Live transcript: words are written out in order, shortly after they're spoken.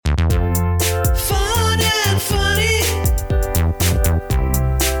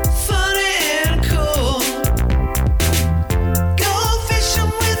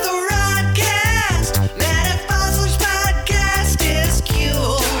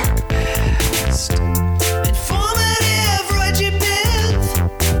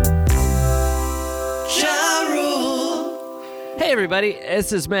everybody.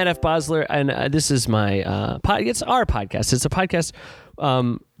 This is Matt F. Bosler, and this is my it's our podcast. It's a podcast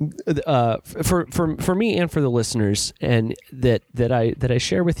for me and for the listeners, and that I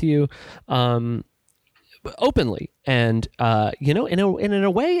share with you openly. And in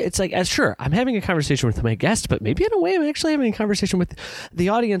a way, it's like, sure, I'm having a conversation with my guest, but maybe in a way I'm actually having a conversation with the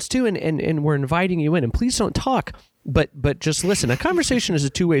audience too, and we're inviting you in. And please don't talk, but just listen. A conversation is a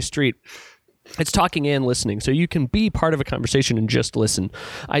two-way street. It's talking and listening, so you can be part of a conversation and just listen.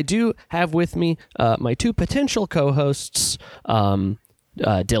 I do have with me my two potential co-hosts,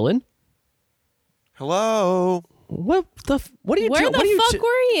 Dylan. Hello. What are you doing? Where the fuck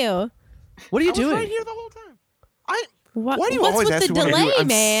were you? What are you I doing? was right here the whole time. Why do you what's always with ask the me what I do? delay, I'm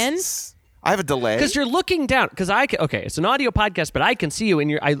man? I have a delay. Because you're looking down. Because it's an audio podcast, but I can see you,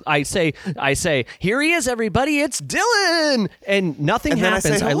 and I say, here he is, everybody, it's Dylan, and nothing And then I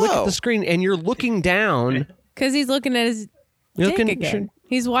happens. say, I look at hello. the screen, and you're looking down. Because he's looking at his dick again.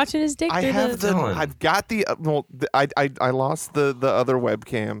 He's watching his dick. I through have the. I've got the. I lost the other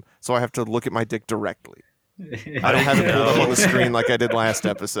webcam, so I have to look at my dick directly. I don't have it pulled up on the screen like I did last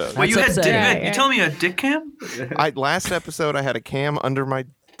episode. Well, you That's had upsetting. you telling me you had dick cam? Last episode I had a cam under my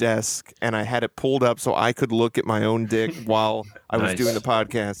desk and I had it pulled up so I could look at my own dick while I was Nice. doing the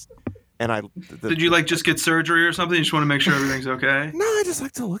podcast. And Did you just get surgery or something? You just want to make sure everything's okay? No, I just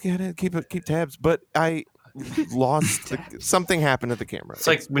like to look at it, keep tabs. But I lost something happened at the camera. It's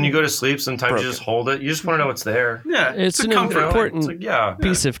like when you go to sleep, sometimes Broken. you just hold it. You just want to know what's there. Yeah, It's a an comfort. important It's like, yeah.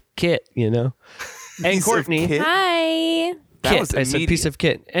 piece of kit, And Piece of Courtney. kit? Hi. That Kit. was I said immediate. piece of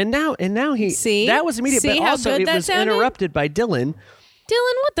kit, and now he. See? That was immediate, See but how also good it that was sounded? interrupted by Dylan,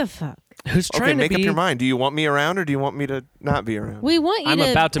 Dylan, what the fuck? who's Okay, trying make to up be. your mind. Do you want me around or do you want me to not be around? We want you I'm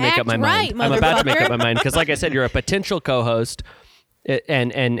to about to make act up my right, mind. I'm about to make up my motherfucker. mind because, like I said, you're a potential co-host,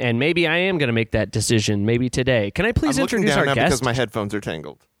 and maybe I am going to make that decision. Maybe today. Can I please I'm looking introduce down our now guest? because my headphones are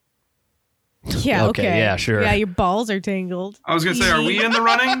tangled. Yeah, Okay, okay. yeah, sure. Yeah, your balls are tangled. I was gonna say, are we in the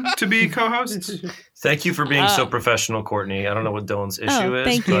running to be co-hosts? Thank you for being so professional, Courtney. I don't know what Dylan's issue is.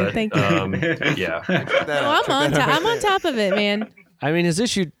 thank you, but, thank you. Yeah. No, I'm on top of it, man. I mean, his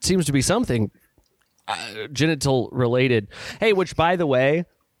issue seems to be something genital related. Hey, which by the way,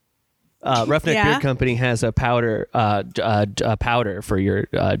 Roughneck Yeah? Beard Company has a powder, powder for your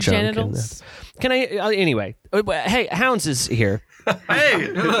junk. Genitals. Can I anyway? Hey, Hounds is here.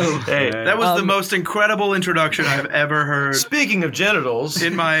 Hey, Hey, that was the most incredible introduction I've ever heard speaking of genitals,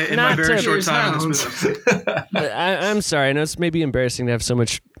 in my Not very to- short time. in this movie. I'm sorry. I know it's maybe embarrassing to have so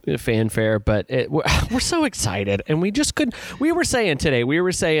much fanfare, but we're so excited, and we just couldn't. We were saying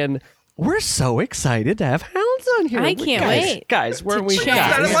we're so excited to have Hounds on here. I can't Guys, wait guys. Weren't we? Chat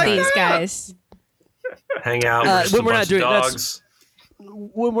Guys, with these guys. hang out. when We're just a we're not bunch of doing- that's- dogs.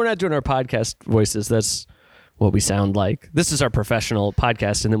 when we're not doing our podcast voices, that's what we sound like. This is our professional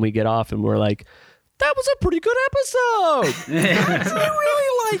podcast, and then we get off and we're like, that was a pretty good episode. I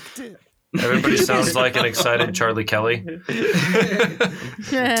really liked it. Everybody sounds like an excited Charlie Kelly.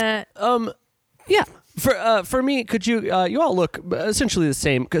 Yeah. For me, could you you all look essentially the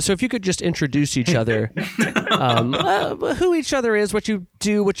same? So if you could just introduce each other, who each other is, what you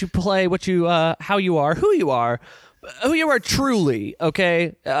do, what you play, what you how you are, who you are truly,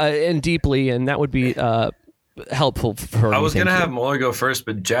 okay, and deeply, and that would be helpful for. I was going gonna have Mueller go first,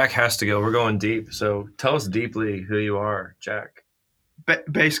 but Jack has to go. We're going deep, so tell us deeply who you are, Jack.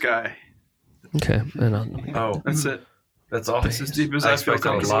 Bass guy. Okay, and Oh, That's it. that's all. That's as deep as I feel expected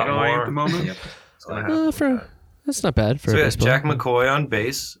a comfortable lot going more. at the moment. Yep. It's gonna happen. that's not bad for. So a yeah, bass player. Jack McCoy on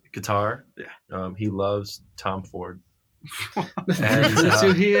bass, guitar. Yeah. He loves Tom Ford. And, That's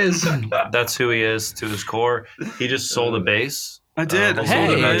who he is. That's who he is to his core. He just sold a bass. I did. I was Hey.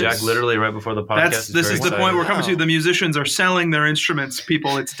 told about Jack literally right before the podcast. This is the point we're coming to. The musicians are selling their instruments.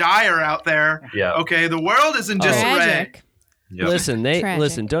 People, it's dire out there. Yeah. Okay, the world is in disarray. Tragic. Yep. Listen,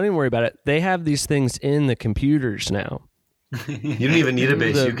 Tragic. don't even worry about it. They have these things in the computers now. You don't even need a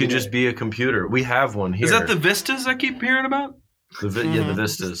bass. You can just be a computer. We have one here. Is that the Vistas I keep hearing about? the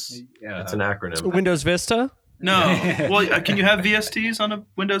Vistas? Yeah. It's an acronym. Windows Vista. No. Well, can you have VSTs on a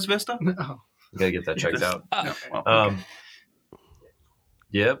Windows Vista? No. You gotta get that checked out. No. Well, okay.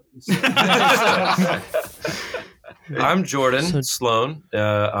 Yep. I'm Jordan Sloan.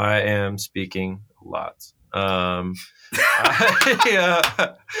 I am speaking a lot.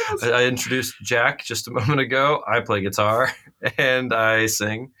 I introduced Jack just a moment ago. I play guitar and I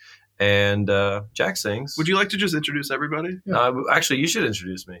sing, and Jack sings. Would you like to just introduce everybody? Actually, you should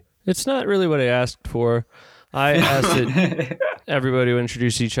introduce me. It's not really what I asked for. I asked that everybody to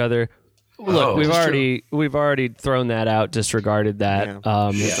introduce each other. Look, Oh, we've that's already thrown that out, disregarded that. Yeah.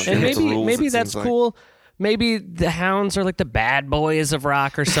 And It's a rule, maybe it that's seems like. cool. maybe the Hounds are like the bad boys of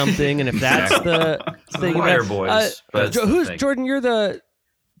rock or something. And if that's the thing, choir boys. But who's Jordan? You're the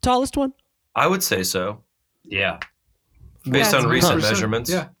tallest one. I would say so. Yeah. Based on recent 100%.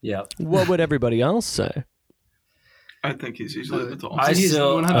 measurements. Yeah. What would everybody else say? I think he's usually the tallest. I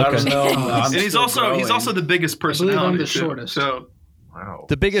still, I don't know. And he's also the biggest personality. I'm the too. shortest. So Wow.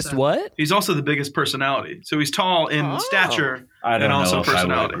 The biggest what? he's also the biggest personality. So he's tall in stature I don't and know also if I would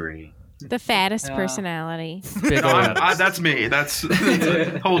personality. agree. The fattest personality. Big No, old- that's me. That's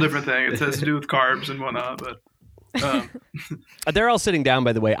a whole different thing. It has to do with carbs and whatnot. But They're all sitting down,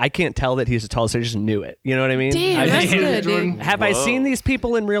 by the way. I can't tell that he's the tallest. I just knew it. You know what I mean? Damn, that's good, dude. Have I seen these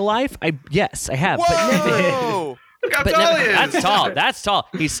people in real life? Yes, I have. But never. Whoa! look how But tall never, he is. that's tall. That's tall.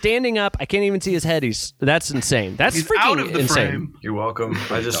 He's standing up. I can't even see his head. That's insane. That's He's freaking out of the insane. frame. You're welcome.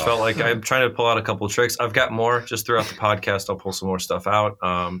 I just felt like I'm trying to pull out a couple of tricks. I've got more just throughout the podcast. I'll pull some more stuff out.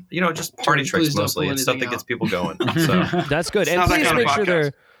 Just party Please tricks don't mostly. pull It's stuff that anything gets out. people going. So That's good. And not that please kind of make sure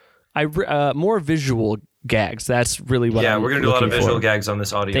podcast. they're more visual gags. That's really what yeah, I'm we're gonna do a lot of looking visual for. gags on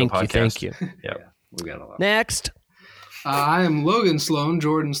this audio Thank podcast. you. Yeah. We got a lot. Next. I am Logan Sloan,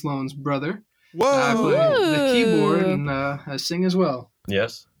 Jordan Sloan's brother. Whoa! I play the Ooh. keyboard and I sing as well.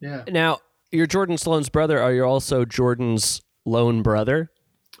 Yes. Yeah. Now, you're Jordan Sloan's brother. Are you also Jordan's lone brother?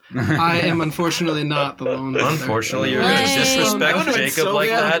 I am unfortunately not the lone brother. Unfortunately, you're Right. gonna disrespect That would've been Jacob so like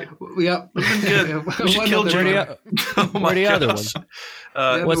good. that. Yep. good. We should One kill other Where do brother. you, where the other one?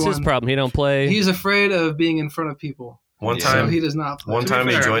 The What's other his one. problem? He don't play. He's afraid of being in front of people. One So time, he does not play. one time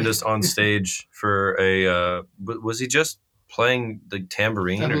he fair. joined us on stage for a. Was he just playing the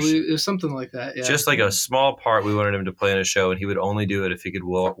tambourine I or believe it was something like that. Yeah. just like a small part we wanted him to play in a show, and he would only do it if he could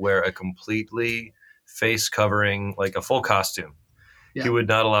wear a completely face covering, like a full costume. Yeah. He would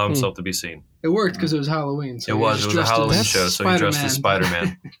not allow himself to be seen. It worked because it was Halloween. So It he was just a dressed Halloween as show, so he dressed as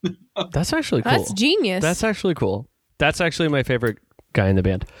Spider-Man. That's actually cool. That's genius. That's actually cool. That's actually my favorite guy in the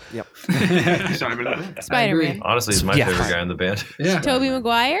band. He's not even in it. Spider-Man. Honestly, he's my Yeah. favorite guy in the band. Yeah. Toby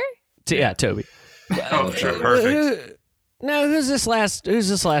Maguire? Yeah, Toby. Oh, sure. Perfect. Now, who's this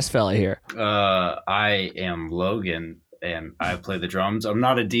last fella here? I am Logan, and I play the drums. I'm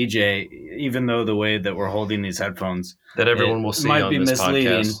not a DJ, even though the way that we're holding these headphones That everyone it will see might on be this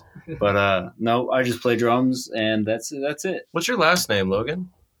misleading. podcast. But no, I just play drums, and that's it. What's your last name, Logan?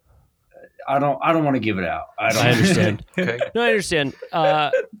 I don't want to give it out. I don't I understand. Okay. No, I understand.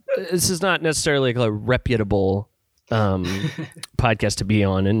 This is not necessarily a reputable podcast to be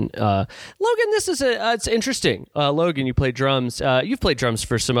on. And Logan, this is it's interesting. Logan, you play drums. You've played drums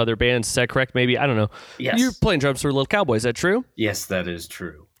for some other bands. Is that correct? Maybe, I don't know. Yes. You're playing drums for Little Cowboy. Is that true? Yes, that is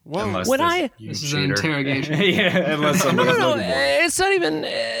true. Whoa. Unless When there's- I This is an cheater. interrogation. yeah, unless no, somebody's no, looking for it. it's not even.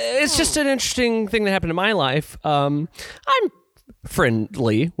 It's just an interesting thing that happened in my life. I'm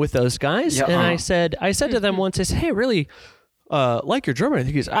friendly with those guys, Yeah, and I said to them once, I said, "Hey, really like your drummer." I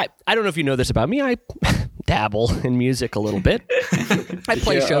think I don't know if you know this about me. I dabble in music a little bit. I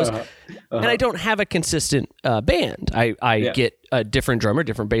play shows, and I don't have a consistent band. I get a different drummer,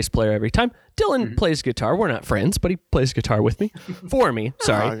 different bass player every time. Dylan plays guitar. We're not friends, but he plays guitar with me, for me.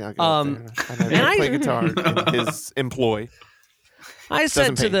 Sorry. I never play guitar in his employ. I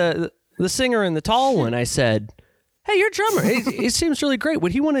said to the singer and the tall one, I said, "Hey, your drummer, he seems really great.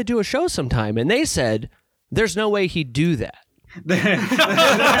 Would he want to do a show sometime?" And they said, "There's no way he'd do that."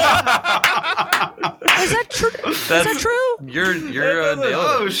 Is that true? Is that true? You're nailing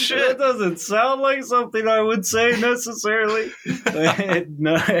Oh it. shit! That doesn't sound like something I would say necessarily.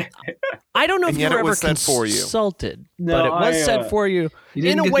 No. I don't know And if you yet were it ever was said for you. consulted, No, but it was I, said for you You in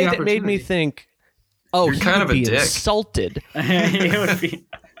didn't a get way the that made me opportunity. think, "Oh, You're he kind would of a be dick." insulted." It would be.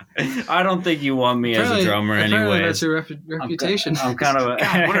 I don't think you want me as a drummer apparently anyway. that's your reputation. I'm kind of a.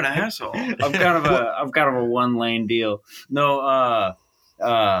 God, what an asshole! I'm kind of a one lane deal. No,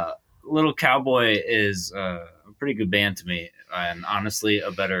 Little Cowboy is a pretty good band to me, and honestly,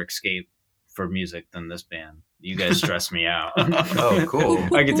 a better escape for music than this band. You guys stress me out. Oh, cool.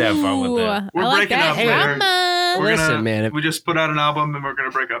 I get to have fun with Ooh, that. We're I like breaking that. up later. Drama. Listen, man, if- we just put out an album and we're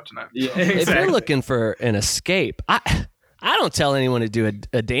gonna break up tonight. Yeah, If you're looking for an escape, I don't tell anyone to do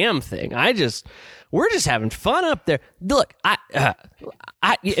a damn thing. We're just having fun up there. Look,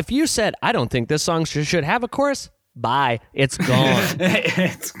 if you said I don't think this song should have a chorus, bye, it's gone.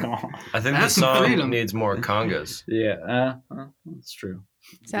 It's gone. I think That's the some song freedom. needs more congas. Yeah, that's true.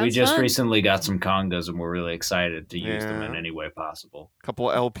 Sounds we just fun. recently got some congas, and we're really excited to use them Yeah. in any way possible. Couple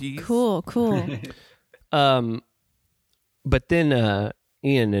LPs. Cool. But then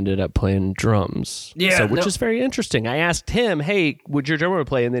Ian ended up playing drums. Yeah, which is very interesting. I asked him, hey, would your drummer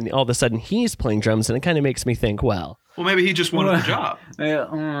play? And then all of a sudden he's playing drums, and it kind of makes me think, well, maybe he just wanted the job. That's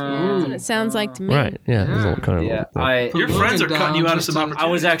what it sounds like to me. right, yeah. It was a little kind of Your friends are cutting you out of some opportunities. I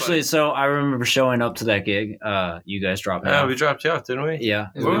was actually, so I remember showing up to that gig. You guys dropped me off. we dropped you off, didn't we? Yeah.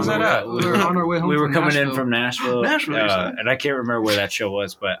 Where was that at? We were on our way home. We were from coming Nashville. in from Nashville. Nashville, you said. and I can't remember where that show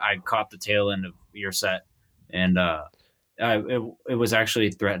was, but I caught the tail end of your set, and it was actually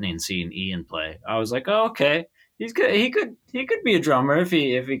threatening seeing Ian play. I was like, oh, okay, he's good. He could be a drummer if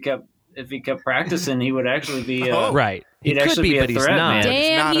he kept practicing. He would actually be right. He'd He could actually be, be a but he's threat, not. man.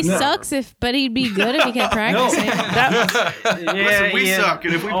 Damn, he sucks but he'd be good if he kept practicing. Listen, we suck,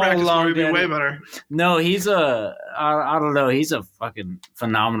 and if we practice more, we'd be way better. No, he's I don't know. He's a fucking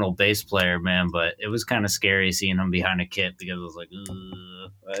phenomenal bass player, man. But it was kind of scary seeing him behind a kit because I was like,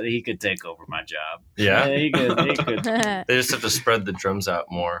 he could take over my job. Yeah. He could. They just have to spread the drums out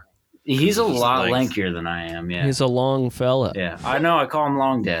more. He's a lot length. lankier than I am. Yeah. He's a long fella. Yeah, I know. I call him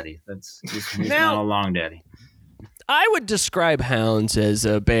Long Daddy. He's Now- not a Long Daddy. I would describe Hounds as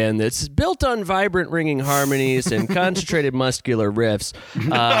a band that's built on vibrant ringing harmonies and concentrated muscular riffs,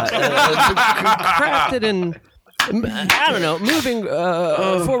 crafted in, I don't know, moving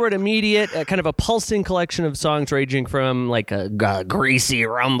forward immediate, kind of a pulsing collection of songs ranging from like a greasy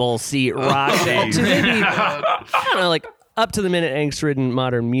rumble seat rock to maybe, I don't know, like up to the minute angst-ridden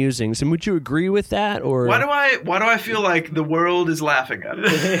modern musings. And would you agree with that? Or Why do I feel like the world is laughing at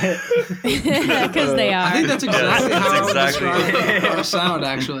it? Because they are. I think that's exactly That's how exactly- I would describe our sound,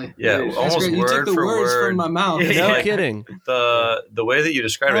 actually. Yeah, That's almost great. You word took the for words word. from my mouth. no like- kidding. The way that you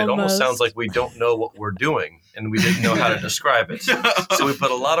described it almost Almost. sounds like we don't know what we're doing and we didn't know how to describe it. So we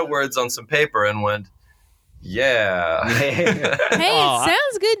put a lot of words on some paper and went, yeah. Hey, Oh, it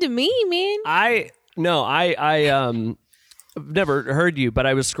sounds good to me, man. I I've never heard you, but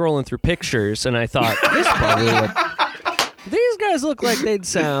I was scrolling through pictures and I thought, this is probably what these guys look like. They'd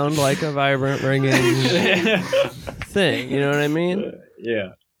sound like a vibrant ringing thing. You know what I mean? Yeah.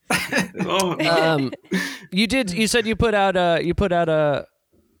 Oh, You did. You said you put out a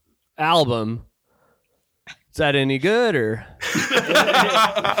album. Is that any good or?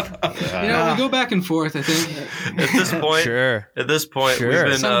 You know, we go back and forth, I think. At this point, Sure. we've been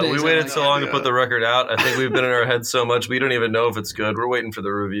Some days we I waited like so it. long to put the record out. I think we've been in our heads so much we don't even know if it's good. We're waiting for the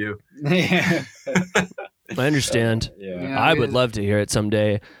review. Yeah. I understand. Yeah, I we- would love to hear it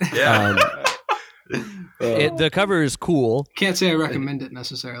someday. Yeah. The cover is cool. Can't say I recommend it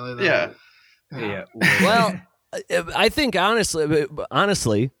necessarily, though. yeah. Yeah. Well, I think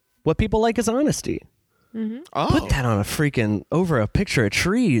honestly, what people like is honesty. Oh. Put that on a freaking over a picture of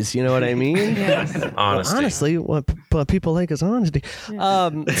trees. You know what I mean? Honesty. Honestly, what people like is honesty. So I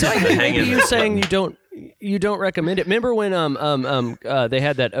think Hang in you there. saying you don't recommend it. Remember when they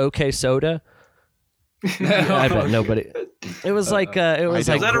had that OK Soda? I bet nobody. It was like it was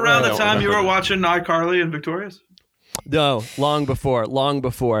I like Was that around the don't time you remember were that. watching iCarly and Victorious? no long before.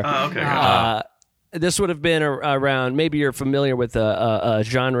 Oh, okay. This would have been around. Maybe you're familiar with a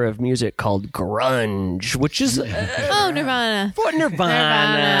genre of music called grunge, which is Oh, Nirvana. what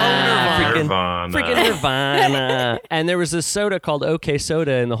Nirvana. Nirvana. Freaking Nirvana. And there was this soda called OK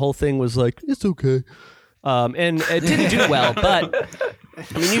Soda, and the whole thing was like, it's okay. And it didn't do well, but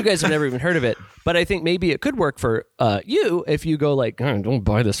I mean, you guys have never even heard of it. But I think maybe it could work for you if you go like, don't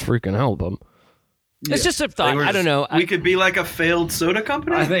buy this freaking album. It's just a thought. I don't know. We could be like a failed soda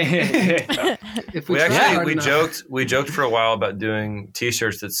company. I think. If We try actually hard enough. we joked for a while about doing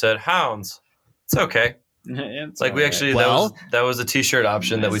T-shirts that said "Hounds." It's okay. Like we actually Well- that was a T-shirt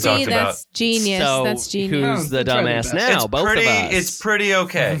option that we See, talked about. that's genius. So That's genius. who's the Try their dumbass best. now? It's Both pretty. of us. It's pretty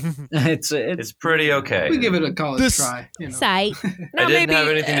okay. It's pretty okay. We give it a college This- try. You know. Sight. I didn't maybe- have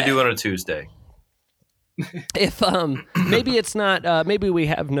anything to do on a Tuesday. If maybe it's not maybe we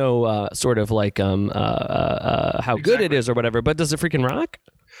have no sort of like how good it is or whatever, but does it freaking rock?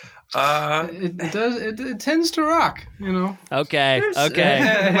 It does. It tends to rock. You know. Okay. like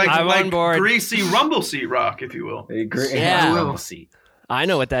I'm like on board. greasy rumble seat rock, if you will. Yeah. Rumble seat. I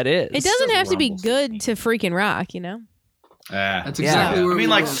know what that is. It doesn't have to be Rumble. good to freaking rock, you know? That's Yeah. exactly where I mean, we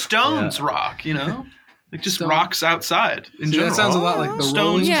like were. Stones rock, you know, like just Stone- rocks outside in See, general. that sounds a lot like the Stones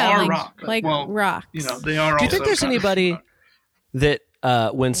Rolling Yeah, are like, rock. like well, rocks. you know, they are. Do you also think there's kind of anybody rock. that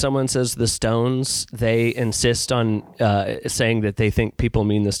when someone says the Stones, they insist on saying that they think people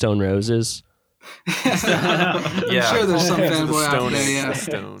mean the Stone Roses? I'm Yeah. sure there's some The fanboy out Stones. there. Yeah. The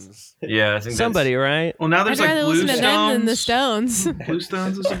Stones. Yeah, I think Somebody, right? Well, now I'd there's like rather Blue listen to Stones. them than the Stones. Blue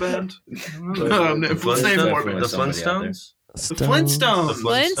Stones is a band. that's Let's name more the bands. Somebody out there. Flintstones. The Flintstones. The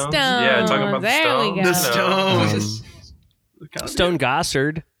Flintstones. Yeah, talking about the There we Stones. go. The No. Stones. Kind of, Stone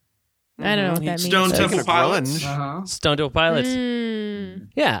Gossard. I don't know what that means. Stone Temple Grunge. Pilots. Uh-huh. Stone Temple Pilots.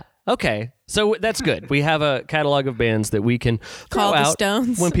 Yeah. Okay. So that's good. We have a catalog of bands that we can throw Call the out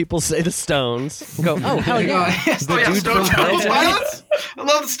Stones. when people say the Stones. Go, oh, hell yeah. Oh yeah, dude Stone from Temple Pilots. Pilots. I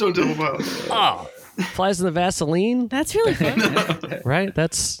love the Stone Temple Pilots. Oh, Flies in the Vaseline, That's really fun. right?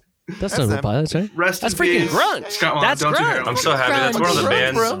 That's Stone Temple them. Pilots, right? Rest That's in freaking peace. grunge. Scott Weiland, That's don't you grunge. hear him. I'm so happy. That's one of the Grunge,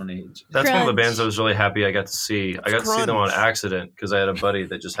 bands. bro. Stone Age. That's one of the Grunge. bands I was really happy I got to see. I got to see them on grunge. accident because I had a buddy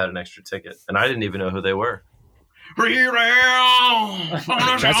that just had an extra ticket, and I didn't even know who they were. That's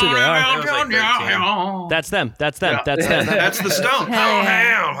who they are. That's them. That's them. Yeah. That's them. That's the Stones. Hell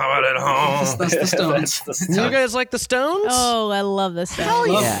yeah. How about at home? That's the Stones. You guys like the Stones? Oh, I love this stuff.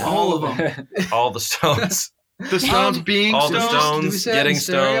 Hell Love yeah. all of them. All the Stones. The Stones being All the Stones. Did we Stones. say that Getting in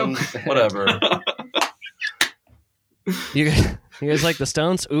stereo? stoned. Whatever. You guys like the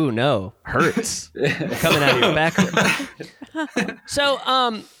Stones? Ooh, no. Hurts. Coming out of your back. So,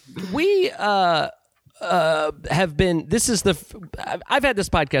 we have been, I've had this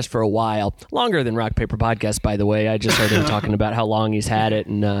podcast for a while, longer than Rock Paper Podcast, by the way. I just heard him talking about how long he's had it,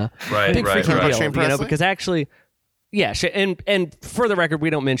 and Right, big right, freaking right. deal, Shane Presley? because actually, yeah, and for the record, we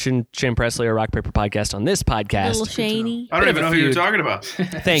don't mention Shane Presley or Rock Paper Podcast on this podcast. Little Shaney. I don't even know who you're feud. talking about.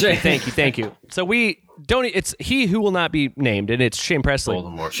 Thank you. So we don't. It's he who will not be named, and it's Shane Presley.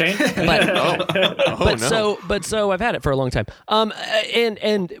 Voldemort. Shane? But so I've had it for a long time.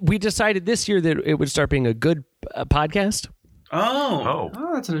 And we decided this year that it would start being a good podcast. Oh. Oh.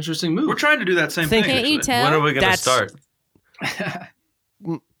 Oh, that's an interesting move. We're trying to do that same Thank thing. Can't you actually. tell? When are we going to That's- start?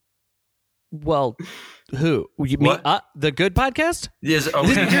 Well, who you mean? What? The good podcast? Yes.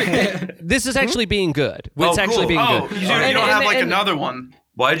 Okay. This is actually being good. Oh, It's actually cool. being Oh, good. you don't have like and- another one.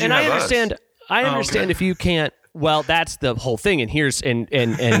 Why did you And have I understand. us? I understand okay. if you can't. Well, that's the whole thing. And here's and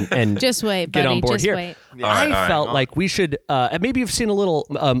Just wait, buddy. get on board Just here. wait. All right, all I right. felt like we should. Maybe you've seen a little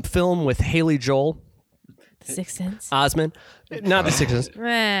film with Haley Joel Sixth Sense. Osmond, not the Sixth Sense.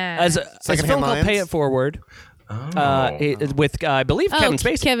 As a film Secondhand called Pay Lions? It Forward, Oh. with I believe Kevin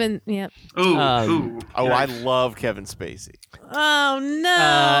Spacey. Kevin. Yep. Ooh, Um, ooh. Oh, I love Kevin Spacey. Oh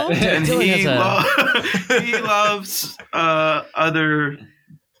no. And Dylan has he loves other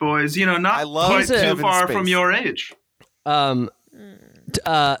boys. You know, I not love quite too Kevin far Spacey. from your age.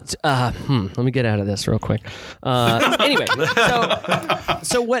 Let me get out of this real quick. Anyway,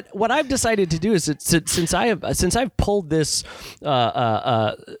 so what I've decided to do is since I've pulled this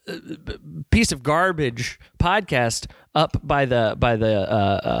piece of garbage podcast up by the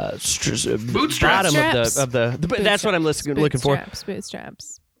Bootstraps. bottom of the that's what I'm looking for.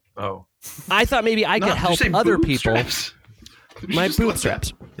 Bootstraps. Oh. I thought maybe I No, could did you help say other people. bootstraps? My Just let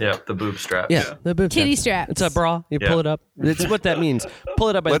bootstraps. Yeah, the boob strap. Yeah, the boob Titty straps. straps. It's a bra. You Yeah. pull it up. It's what that means. Pull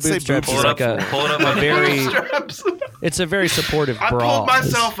it up by Let's the say boob straps. boob It's Pull it like up. a Pull it up. by the very. Bootstraps. It's a very supportive I bra. pulled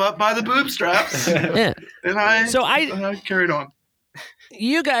myself up by the boob straps, Yeah. and I So I- carried on.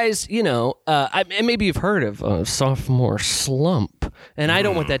 You guys, and maybe you've heard of a sophomore slump, and I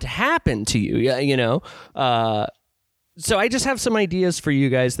don't want that to happen to you. So I just have some ideas for you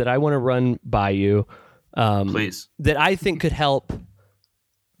guys that I want to run by you. Please. That I think could help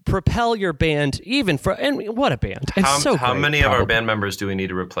propel your band even for and what a band. It's How great, many of our probably. band members do we need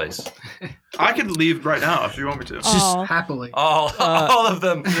to replace? I could leave right now if you want me to. Oh. Happily. All of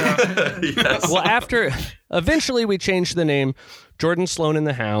them. Yes. Well, eventually we changed the name Jordan Sloan and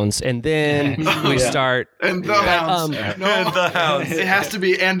the Hounds, and then we start. And the hounds. Um, No, And the Hounds. It has to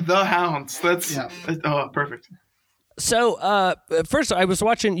be and the hounds. That's Yeah. oh perfect. So, first, I was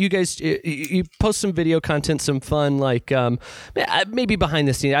watching you guys. You post some video content, some fun, like maybe behind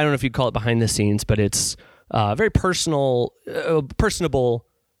the scenes. I don't know if you'd call it behind the scenes, but it's very personable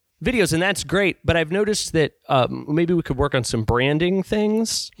videos, and that's great. But I've noticed that maybe we could work on some branding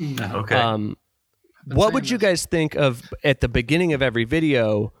things. Okay. What would you guys think of at the beginning of every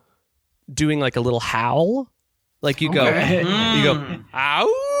video doing like a little howl? Like you go,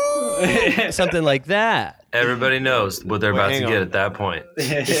 ow, something like that. Everybody knows what they're about hang to get on. at that point.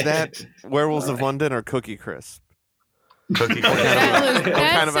 Is that Werewolves of London or Cookie Crisp? Cookie That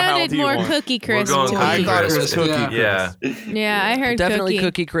kind of a howl sounded do you more want? Cookie We're Crisp going to Cookie I me. thought it was Crisp. Cookie Yeah. Crisp. Yeah. Yeah, I heard Definitely Cookie.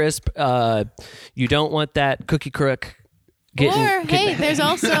 Cookie Crisp. You don't want that Cookie Crook. Hey, there's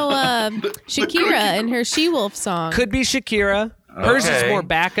also Shakira and her She-Wolf song. Could be Shakira. Hers is Okay. more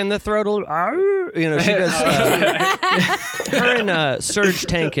back in the throat. She does. Her and Serge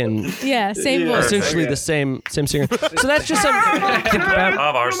Tankin, Yeah, same voice. essentially the same singer. So that's just something to think about.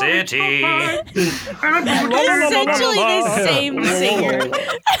 Of our city. Essentially the same singer.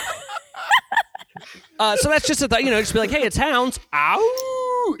 So that's just a thought. Just be like, hey, it's Hounds.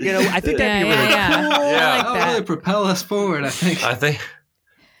 Ow. You know, I think that'd be really cool. I like That'll that. really propel us forward, I think. I think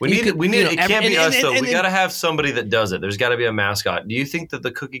we You need could- we need you know, it can't be and- us though. and- We got to have somebody that does it. There's got to be a mascot. Do you think that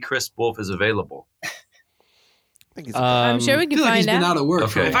the Cookie Crisp Wolf is available? I think he's I'm sure we I can feel like he's find been out. out of work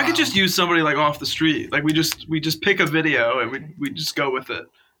for a Okay. If I could while. just use somebody like off the street, like we just pick a video and we just go with it.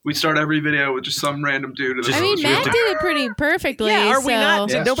 We start every video with just some random dude. And Just- I mean, you Matt have to- did it pretty perfectly. Yeah, are we so- not?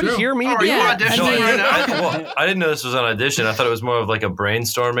 Did That's nobody true. hear me? Oh, are you Yeah, auditioning I mean- right now? I didn't know this was an audition. I thought it was more of like a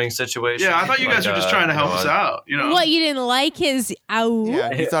brainstorming situation. Yeah, I thought you guys were just trying to help us out. You know, What, you didn't like his ow?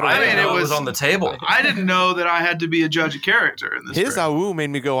 Yeah, he thought it I was, didn't it know it was- was on the table. I didn't know that I had to be a judge of character in this. his script. awoo made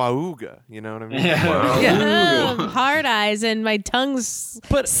me go awooga. You know what I mean? Wow. Yeah. Hard eyes and my tongue's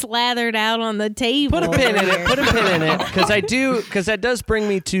slathered out on the table. Put a pin in it. Put a pin in it, because that does bring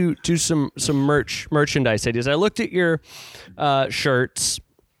me to some merchandise ideas. I looked at your shirts.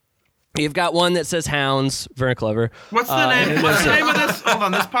 You've got one that says Hounds, very clever. What's the name? What's the name of this? Hold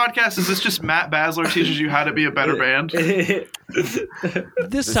on, this podcast is this just Matt Basler teaches you how to be a better band?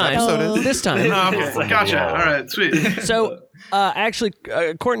 This time, episode is- this time. Oh, okay, gotcha. All right, sweet. So, actually,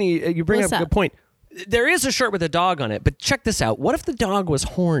 Courtney, you bring What's up a up? good point. There is a shirt with a dog on it, but check this out. What if the dog was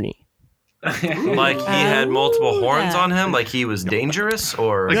horny? Like he had multiple horns yeah. on him, like he was dangerous,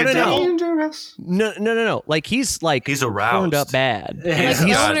 or Like No, a no, no. devil? Dangerous. No. Like he's aroused. horned up bad. Like He's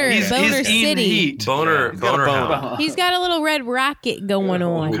Boner, He's Boner eating City. heat. boner got a boner bone. hound. He's got a little red rocket going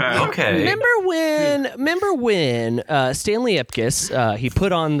on. Okay. Okay. Remember when Stanley Ipkiss he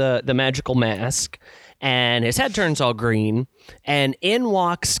put on the magical mask and his head turns all green and in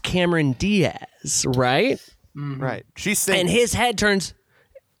walks Cameron Diaz, right? Right. She's singing. And his head turns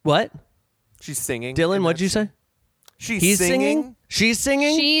what? She's singing. Dylan, in what'd that you say? scene. She's He's singing. singing? She's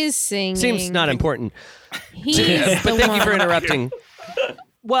singing? She's singing. Seems not important. He's the But thank one. you for interrupting.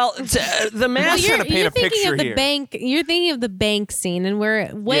 Well, the Well, mask trying to paint a thinking picture of the here. bank. You're thinking of the bank scene, and we're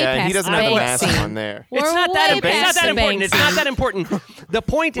way Yeah, past and he doesn't the have the bank mask scene. on there. We're it's not that way it's not past that the important. bank It's not scene. that important. The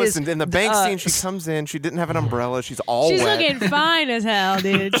point Listen, is in the bank scene, she comes in. She didn't have an umbrella. She's all She's wet. looking fine as hell,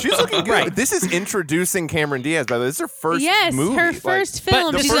 dude. She's looking good. Right. This is introducing Cameron Diaz, by the way. This is her first Yes, movie. her Like, first But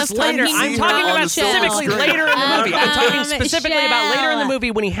film. the She's first a later. fucking I'm talking about bombshell. specifically later in the movie. I'm talking Bombshell. specifically about later in the movie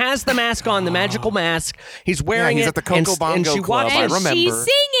when he has the mask on, the magical mask. He's wearing he's it. at the Coco and Bongo she Club. walks I in, And remember. she's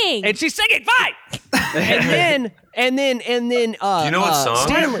singing. and she's singing fine. and then. Do you know what song?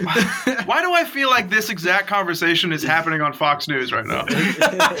 Stanley, Why do I feel like this exact conversation is happening on Fox News right now?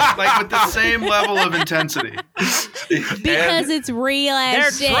 Like with the same level of intensity. because it's real they're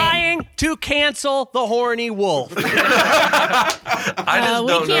as shit. trying to cancel the horny wolf. I just we don't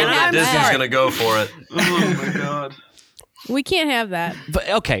know can't that have Disney's that. going to go for it. Oh my god. We can't have that. But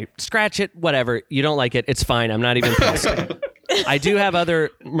okay, scratch it. Whatever. You don't like it. It's fine. I'm not even pissed. I do have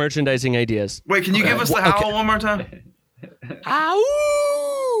other merchandising ideas. Wait, can you give us the howl one more time?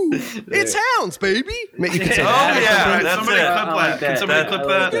 Ow! It's Hounds, baby. You can say Oh, that. yeah. All right, that's somebody it. clip I like that. Can that. somebody That- clip I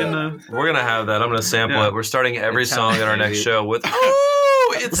like that in the? We're going to have that. I'm going to sample Yeah. it. We're starting every It's song in our Hounds, next baby. show with,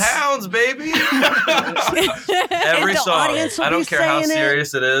 "Ooh, it's Hounds, baby." Every the song. audience will I don't be care how saying it.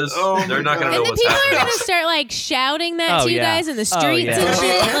 serious it is. Oh my They're not going to God. know And then what's people are happening. gonna start like shouting that Oh, to you yeah. guys in the Oh, streets yeah. and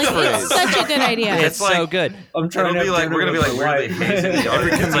shit. Like Catchphrase. it's such a good idea. It's It's like- so good. I'm trying It'll be like, we're going to be like really hazy. in the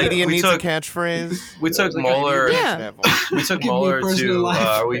Every audience. It's like, comedian we needs a took, catchphrase. we took Like, Mueller. Yeah. We took Give me a Mueller personal to,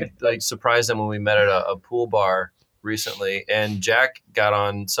 life. we like surprised him when we met at a pool bar recently, and Jack got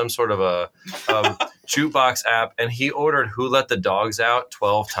on some sort of a jukebox app, and he ordered "Who Let the Dogs Out"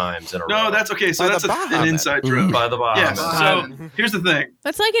 12 times in a row. No, that's okay. So By that's the an Baha inside Men. joke. by the Baha Yes. Men. So here's the thing.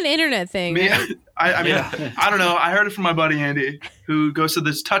 That's like an internet thing. Me, right? I mean, I don't know. I heard it from my buddy Andy, who goes to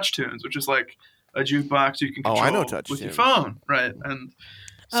this Touch Tunes, which is like a jukebox you can Oh, control I know Touch with your Tunes. phone, right? And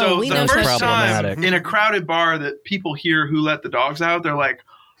Oh, so we the know first Touch time Tunes. in a crowded bar that people hear "Who Let the Dogs Out," they're like,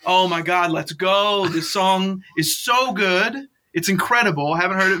 "Oh my God, let's go! This song is so good. It's incredible. I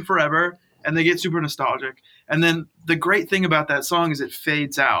haven't heard it in forever." And they get super nostalgic. And then the great thing about that song is it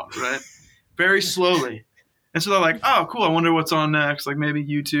fades out, right? Very slowly. And so they're like, "Oh, cool. I wonder what's on next. Like maybe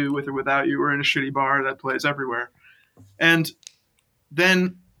U2 with or without you. We're in a shitty bar that plays everywhere." And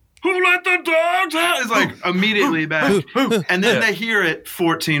then "Who Let the Dogs Out" is like immediately back. And then Yeah. they hear it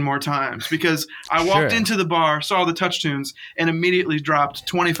 14 more times because I walked Sure. into the bar, saw the Touch Tunes, and immediately dropped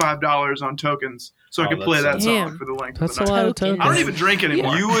 $25 on tokens so I Oh, could that's play that Damn. song for the length That's of a the night. lot of Token. tokens. I don't even drink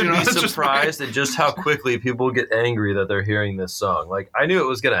anymore. You would know, be it's just surprised at just how quickly people get angry that they're hearing this song. Like, I knew it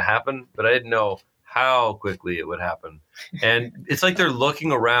was going to happen, but I didn't know how quickly it would happen. And it's like they're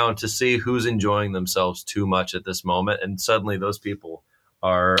looking around to see who's enjoying themselves too much at this moment, and suddenly those people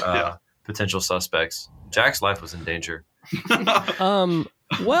are Yeah. potential suspects. Jack's life was in danger.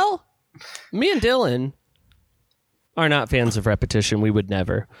 Well, me and Dylan, are not fans of repetition, we would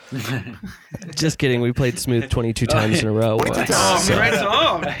never. Just kidding. We played Smooth 22 times in a row. Oh, great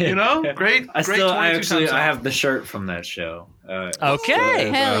song. You know, great. I great still, 22 I actually, times I song. have the shirt from that show. Okay.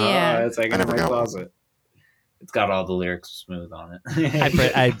 Hell yeah. It's like I in never my got one. closet. It's got all the lyrics Smooth on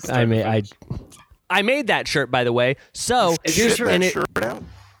it. I made that shirt, by the way. So, Is your Shit shirt- that and it, shirt out.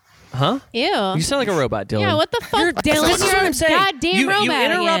 huh? Ew. You sound like a robot, Dylan. Yeah, what the fuck, Dylan? This is what You're I'm a saying. goddamn you robot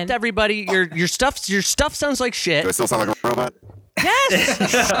interrupt again. everybody. Your stuff sounds like shit. Do I still sound like a robot?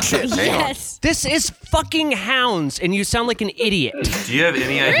 Yes. Shit, hang on. Yes. This is fucking Hounds, and you sound like an idiot. Do you have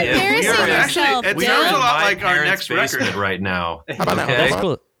any idea? embarrassing We are yourself, It we Dylan. are sounds in a lot my like our parents' next basement record. right now. How about now? Okay. That's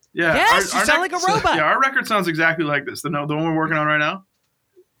cool. Yeah. Yes, you sound like a robot. Yeah, our record sounds exactly like this. The one we're working on right now.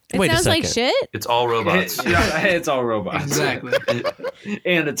 It Wait a sounds like second. shit. It's all robots. It's all robots. Exactly.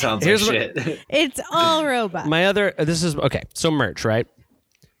 And it sounds Here's like shit. It's all robots. My other, this is okay. So merch, right?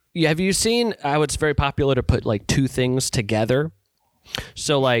 Yeah, have you seen how it's very popular to put like two things together?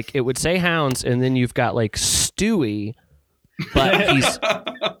 So like it would say Hounds, and then you've got like Stewie, but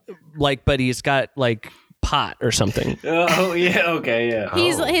he's got like pot or something. Oh yeah, okay, yeah.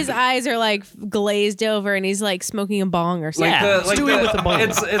 His eyes are like glazed over, and he's like smoking a bong or something. Yeah, Stewie with the bong.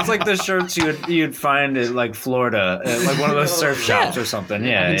 It's like the shirts you'd find at like Florida, at like one of those surf shops or something.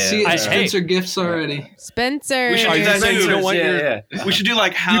 Yeah, I can see it I- in Spencer gifts already. Spencer. We should Are do you that saying too. you don't want yeah, your- yeah. We should do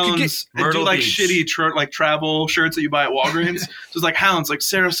like Hounds and do Myrtle like Beach. shitty like travel shirts that you buy at Walgreens. So it's like Hounds, like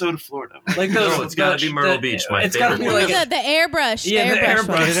Sarasota, Florida. Like those. No, it's gotta be Myrtle Beach, my It's gotta favorite be one. like the airbrush. yeah, the airbrush,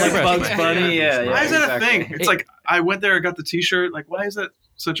 one. like Airbrush. Bugs Bunny. Yeah, Why is that exactly. a thing? It's like I went there, got the T-shirt. Like, why is that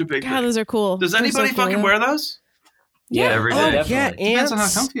such a big God, thing? those are cool. Does They're anybody so cool, fucking yeah. wear those? Yeah, every day. Yeah, Depends on how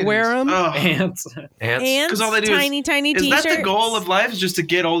ants comfy it wear is. them. Oh. Ants. Ants. Ants, 'Cause all they do is- tiny Is t-shirts. that the goal of life? Is just to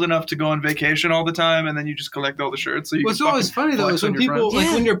get old enough to go on vacation all the time, and then you just collect all the shirts? So you What's can always fucking funny though flex is when on your people friends.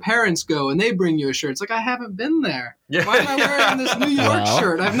 like when your parents go and they bring you a shirt. It's like I haven't been there. Yeah. Why am I wearing this New York Well.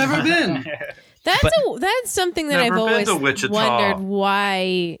 shirt? I've never been. That's something that Never I've been always to Wichita. wondered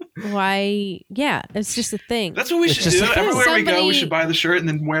why. Yeah, it's just a thing. That's what we It's should just do. a thing. Everywhere we go, Somebody- we should buy the shirt and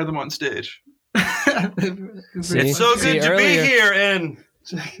then wear them on stage. See? It's so See, good to earlier- be here in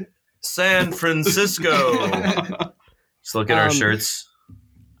San Francisco. Just look at our Um, shirts.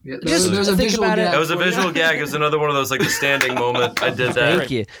 Yeah, Just there's a think visual about it. gag That was a for you. visual gag. It was another one of those, like the standing moment. I did that.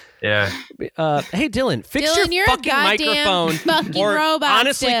 Thank you. Yeah. Hey, Dylan, fix Dylan, your you're a fucking goddamn microphone, fucking or robot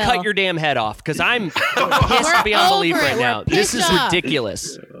honestly, still. cut your damn head off because I'm pissed We're beyond belief over it. right We're now. This is pissed off.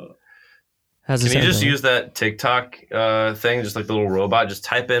 ridiculous. How's Can it you just sound, use that TikTok thing, just like the little robot? Just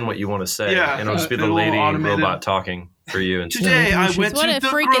type in what you want to say, Yeah. and it'll just be The the little lady automated- robot talking for you. And Today I went What to it the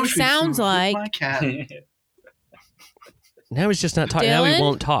freaking grocery sounds store like. with my cat. Now he's just not talking. Now he Dylan?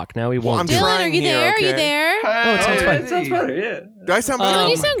 won't talk. Now he Well, won't. I'm do it. Dylan, are trying you here, there? Are you okay? there? Oh, it sounds fine. It sounds better. Yeah. Do I sound better? Dylan, Oh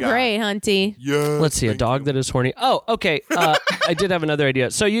you my sound God. great, Hunty. Yeah. Let's see, a dog that is horny. Oh, okay. I did have another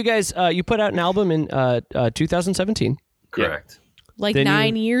idea. So you guys, you put out an album in 2017, Correct. Like Then you-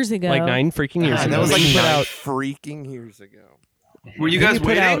 9 years ago. like 9 freaking years God, ago. that was Then like you put 9 out. freaking years ago. Were you Then guys you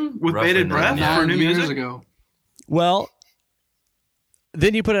put out- waiting with Roughly bated 9 breath years. for new 9 years music? ago. Well,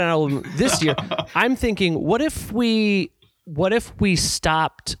 then you put out an album this year. I'm thinking, what if we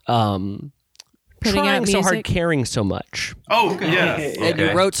stopped Putting trying out so hard, music? caring so much, Oh, yeah. and you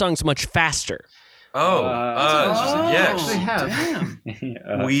Okay. wrote songs much faster? Oh, Yes. They yes. have.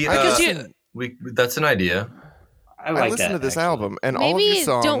 We, I guess we. That's an idea. I I like listened that, to this actually. album, and all of Maybe your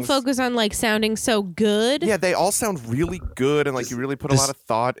songs. don't focus on like sounding so good. Yeah, they all sound really good, and like you really put a this- lot of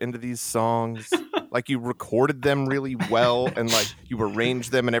thought into these songs. Like you recorded them really well, and like you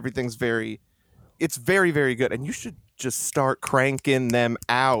arranged them, and everything's it's very, very good. And you should just start cranking them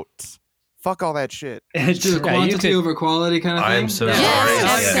out. Fuck all that shit. It's just Yeah, you quantity could- over quality kind of thing. I am so Yes, sorry.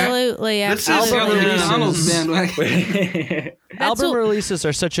 absolutely. This is absolutely. Album The releases- McDonald's bandwagon. Album what- releases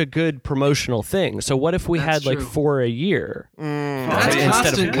are such a good promotional thing. So what if we That's had like true. 4 a year? That's Instead of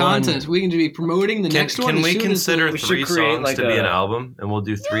constant one- content. We can be promoting the next one. Can as we soon as consider we should 3 create songs like to be an a- album, and we'll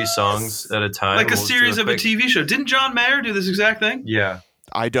do 3 songs at a time? Like a and we'll do series of a quick- TV show. Didn't John Mayer do this exact thing? Yeah.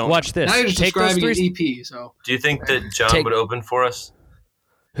 I don't. Watch this. Now you're just Take those describing 3. an EP. So Do you think that John Take- would open for us?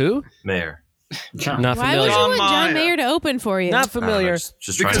 Who? Mayor. Not Why would familiar. you want John Mayer. Mayer to open for you? Not familiar. Just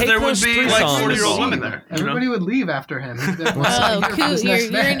Because trying to there would those be 3 like songs. 40-year-old women there. you know? everybody would leave after him.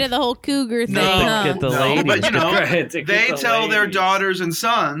 You're into the whole cougar thing, No, huh? Get the no, ladies. but you know, Right, to get they the tell their ladies. daughters and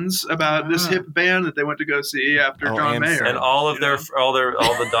sons about this hip band that they went to go see after Oh, John and- Mayer. And all of you their know? all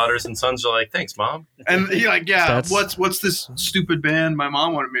the daughters and sons are like, "Thanks, mom." And he like, yeah, That's- what's this stupid band my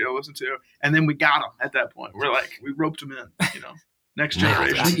mom wanted me to listen to? And then we got him at that point. We're like, we roped him in, you know. Next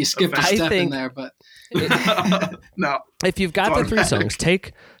generation. I think you skipped a of I step in think- there, but fans. No. If you've got the 3 automatic. songs,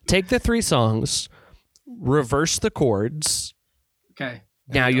 take the 3 songs, reverse the chords. Okay.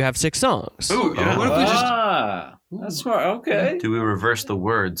 Now you have 6 songs. Ooh, yeah. What if we just? That's smart. Okay. Do we reverse the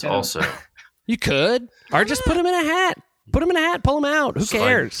words also? You could, or just put them in a hat. Put them in a hat. Pull them out. Who Just like-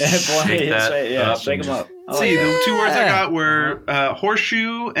 cares? Shake that yeah, up shake and them up. See, the 2 words I Yeah. got were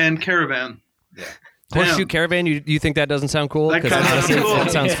horseshoe and caravan. Horseshoe Damn. Caravan. You think that doesn't sound cool? That 'Cause kinda honestly, sounds cool.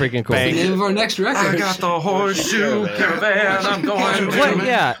 That sounds freaking cool. Bang. The name of our next record. the horseshoe caravan. I'm going to What?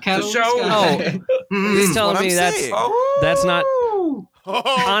 Yeah. Cattle The show. Sky. He's telling me that's not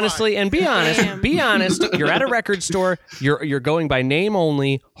Oh, honestly. And be honest. Damn. Be honest. You're at a record store. You're going by name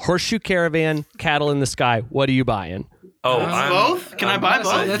only. Horseshoe Caravan. Cattle in the Sky. What are you buying? Oh, Both? Can I buy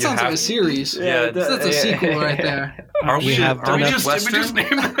both? That You sounds like have- a series. Yeah, That's a sequel right there. Are we? We have Are we enough just Did we Western? just name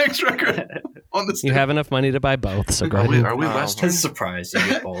the next record on the You stage? have enough money to buy both. So go Are ahead. we? and- Are we Oh. Western? Surprise, you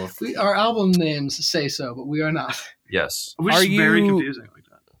get both. Our album names say so, but we are not. Yes, Which Are is very you- confusing like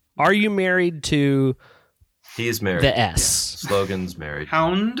that. Are you married to he is married. the S? Slogan's married.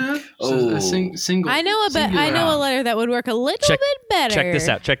 Hound? So a single. I know a letter that would work a little Check- bit better. Check this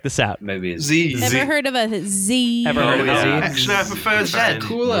out. Check this out. Maybe it's Z. Ever heard of a Z? Ever heard of a Z? Actually, I prefer Zed.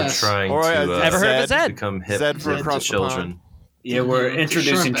 Cool We're ass. trying Or, to Ever heard of a Zed? become hip Zed for with the across the children. Yeah, we're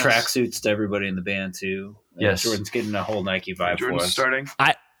introducing Sharp ass. tracksuits to everybody in the band too. Yes. Jordan's getting a whole Nike vibe for Jordan's us. starting.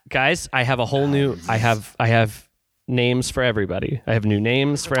 Guys, I have a whole new. I have names for everybody. I have new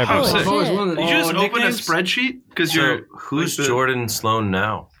names for Oh, everybody. sick. I've always shit. wanted Did you to- just open a nicknames? spreadsheet? Because So you're who's like the- Jordan Sloan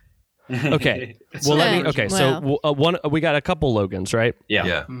now? Okay. Well, let me. Okay, so one. We got a couple Logans, right? Yeah.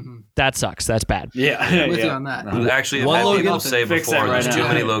 Yeah. Mhm. That sucks. That's bad. Yeah. With you yeah. on that. Actually, One I've had people Logan- say Fix before, that right there's too now.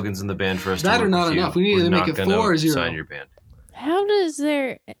 many Logans in the band for us That to or work not with enough. you. We need to We're make not it gonna 4 or 0. sign your band.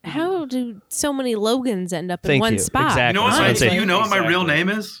 How do so many Logans end up in Thank one you. spot? Exactly. You know what? Honestly. Do you know what my real Exactly. name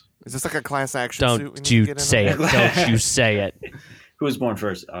is? Is this like a class action suit? we need Don't to you get in say on? it. Don't you say it. Who was born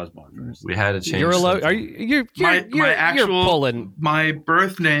first? I was born first. We had to change. You're a something. Are you? You're My actual- You're pulling. My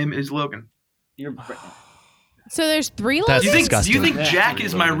birth name is Logan. You're So there's 3 That's Do Logans? you think disgusting. Jack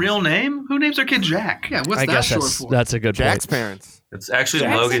is my real name? Who names their kid Jack? Yeah, what's I that guess short that's for? that's a good Jack's point. parents. It's actually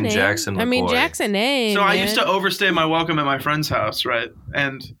Jack's a Logan name. Jackson. I mean, McCoy. Jack's a name. So I man. used to overstay my welcome at my friend's house, right?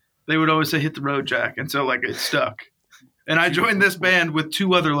 And they would always say, "Hit the road, Jack," and so like it stuck. And I joined this band with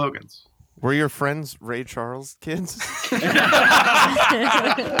 2 other Logans. Were your friends Ray Charles kids?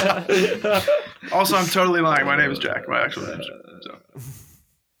 Also, I'm totally lying. My name is Jack. My actual name is Jack. So.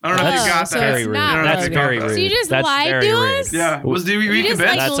 I don't know if That's you got so that. very it's rude. not That's Logan. very So rude. you just That's lied very to rude. us? Yeah. Was do You you just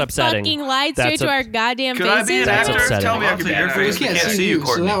convinced? That's upsetting. fucking lied straight That's to a- our goddamn Could I faces. be an That's actor? upsetting. Tell me I Well, could to be your an face, We actor. we can't see you, you, so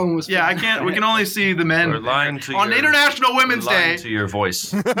Courtney. that one was. Yeah, I can't. We can only see the men We're lying to on your, International Women's we're lying Day. to your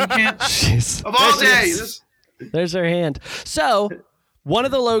voice. You can't. Jeez. Of all There's- days. There's their hand. So, one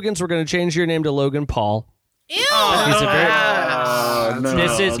of the Logans, we're going to change your name to Logan Paul. Ew. He's a very-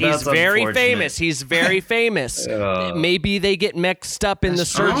 he's very unfortunate. famous. He's very famous. Maybe they get mixed up in the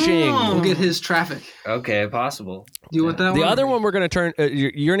searching. Oh. We'll get his traffic. Okay, possible. Do you want that The one? other one we're going to turn.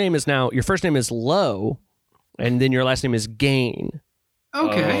 Your name is now. Your first name is Low, and then your last name is Gain.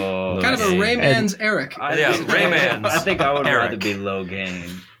 Okay. Oh, Kind of a okay. Rayman's Eric. Yeah, Rayman's I think I would Eric. rather be low gain.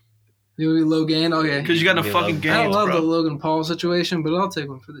 You want to be Logan? Okay. Because you got a Yeah, fucking love- game, I don't love bro. the Logan Paul situation, but I'll take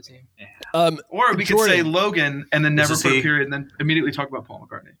one for the team. Or we could Jordan. say Logan and then never This is put a he. period and then immediately talk about Paul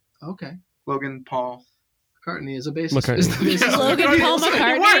McCartney. Okay. Logan Paul. McCartney is a bassist. McCartney. Is the bassist. Yeah. Logan Paul It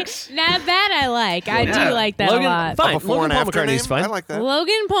McCartney. works. Now that I like. I Yeah. do like that Logan, a lot. fine. Before Logan and Paul after McCartney's name? fine. I like that.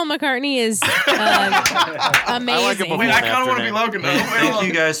 Logan Paul McCartney is amazing. before Wait, I and kind of want to after be name. Logan. Hey, thank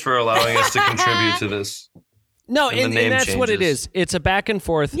you guys for allowing us to contribute to this. No, And the and name that's what it changes. is. It's a back and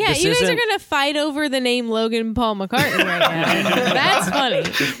forth. Yeah, This you guys isn't- are gonna fight over the name Logan Paul McCartney right now. That's funny.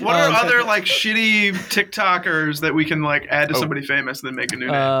 What are other like shitty TikTokers that we can like add to somebody famous and then make a new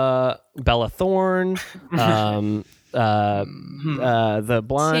name? Bella Thorne, the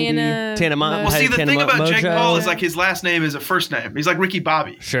blondie, Tana Well, see, the Tana thing about Jake Mojo. Paul is like his last name is a first name. He's like Ricky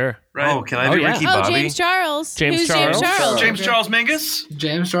Bobby, Sure. right? Oh, can I Oh, be yeah. Ricky Oh, Bobby? James Charles. James Who's Charles? James Charles? James Charles Mingus.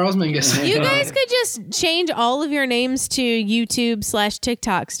 James Charles Mingus. You guys could just change all of your names to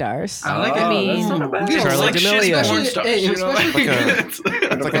YouTube/TikTok stars. I like it. I mean, that's not a bad We get Charli like D'Amelio. shit, Porn especially, stars, hey, you know? especially It's like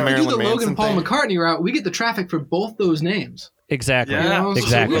a if we do Marilyn the Logan Manson Paul thing. McCartney route, we get the traffic for both those names. Exactly. Yeah. You know? So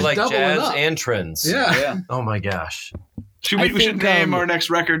Exactly. we're We're like doubling jazz up. and trends. Yeah. Oh my gosh. Should I we should think, name our next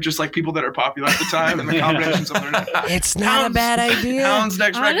record just like people that are popular at the time and the combinations of their names. It's not a bad idea. Hound's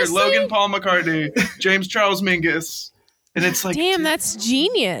next record: Honestly? Logan Paul McCartney, James Charles Mingus, and it's like, damn, that's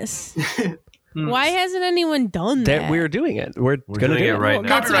genius. Why hasn't anyone done that? That we're doing it. We're gonna doing do it right now.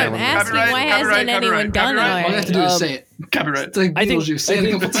 That's what I'm Copyright, asking. copyright, Why hasn't copyright, anyone done copyright. that All you have to do already? is say it. copyright. It's like I think- Beetlejuice. Say it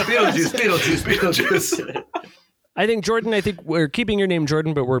a couple times. Beetlejuice. I think Jordan. I think we're keeping your name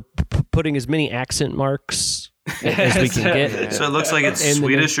Jordan, but we're putting as many accent marks as we can get. So it looks like it's In the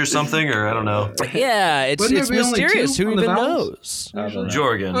Swedish or something, or I don't know. Yeah, it's Wouldn't there be only mysterious. two Who on the even vowels? knows?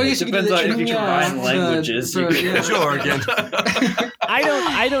 Jorgen. Oh, yes, you can do Depends the on if you combine languages. Jorgen.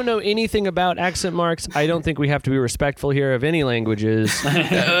 I don't know anything about accent marks. I don't think we have to be respectful here of any languages.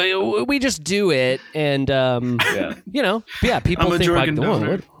 We just do it, and people I'm a think like, Jorgen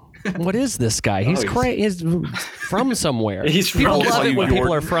donor. what is this guy? He's He's from somewhere. He's People from love it when somewhere.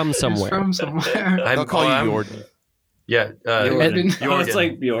 people are from He's somewhere. from somewhere. They'll call you Jordan. Yeah, Jorgen. Oh, it's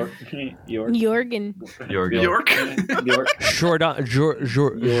like Bjork. Jorgen. Jorgen. York.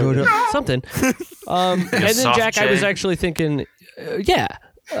 Something. And then Soft Jack, I was J. actually thinking,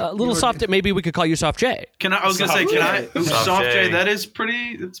 a little soft. Maybe we could call you Soft J. I was gonna say, Soft Soft J. J? That is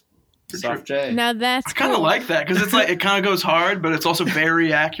pretty. It's Soft J. Now that's I kind of cool. like that because it's like it kind of goes hard, but it's also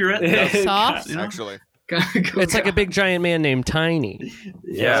very accurate. Soft. You know? Actually, It's like a big giant man named Tiny.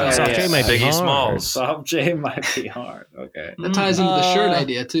 Yeah, Soft J might be Biggie hard. Smalls. Soft J might be hard. Okay. That ties into the shirt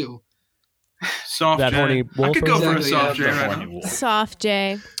idea too. Soft That J. horny I wolf could go for a Exactly, Soft yeah. J right now. Soft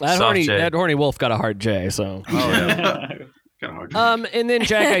J. That J. horny wolf got a hard J. So, Oh yeah, kind of hard. and then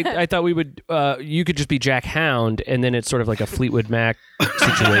Jack, I thought we would. You could just be Jack Hound, and then it's sort of like a Fleetwood Mac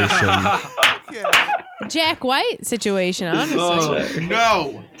situation. Jack White situation, honestly. Oh,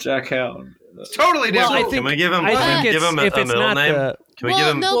 no, Jack Hound. totally Well, different. I think Can we give him? I Can think we give him if a it's middle not name? the Can we give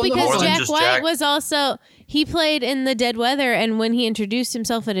him no, more because than Jack just White Jack? was also he played in the Dead Weather, and when he introduced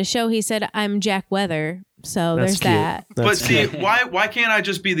himself at a show, he said, "I'm Jack Weather." So That's there's cute. that. But see, why can't I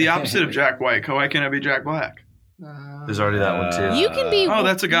just be the opposite of Jack White? Why can't I be Jack Black? There's already that one too. You can be. Oh,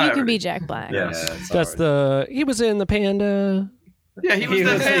 that's a guy You can already. be Jack Black. Yes. That's he was in the Panda. Yeah, he was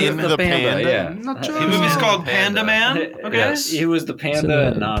the Panda. the Panda. Yeah. The movie's called Panda Man. Okay. Yes. He was the panda So,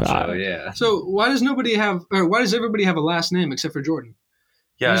 and Nacho, yeah. So why does everybody have a last name except for Jordan?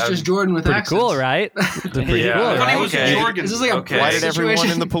 Yeah. It's just Jordan with Pretty accents. cool, right? Pretty Yeah. cool, I thought he right? was Okay. Jorgen. Is this like a Okay. Why did everyone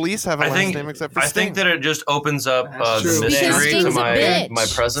situation? in the police have a I last think name except for I Sting? think that it just opens up That's the true. Because mystery to Sting's a bitch. my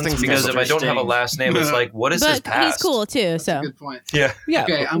presence. Sting's Because if I don't have a Sting. last name, it's like, what is his But past? he's cool too. So Good point. Yeah. Yeah.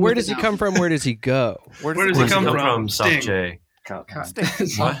 Okay, I'm Where with does it he now. come from? Where does he go? Where does Where he does come it from? Soft Sting. J. Soft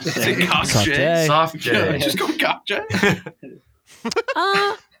What? J. Cock Soft J. J. Soft J. Just go Cock J.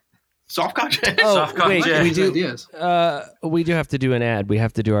 Soft Cock J. Oh, Soft cock wait, J. we These do. ideas. We do have to do an ad. We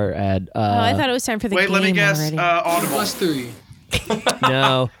have to do our ad. I thought it was time for the Wait, game let me guess. already. Audible. Plus 3.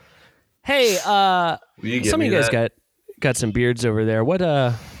 no. Hey, Will you give some of me you guys that? got some beards over there. What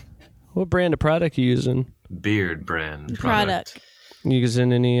brand of product you using? Beard brand product. You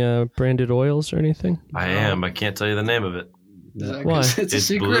using any branded oils or anything? I am. I can't tell you the name of it. Is that Why? 'cause it's a It's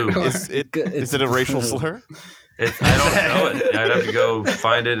secret? blue. or- Is it a racial slur? I don't know it. I'd have to go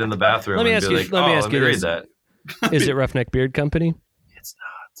find it in the bathroom. Let me and ask be you- Like, let me ask let you me read this. that. Is it Roughneck Beard Company? It's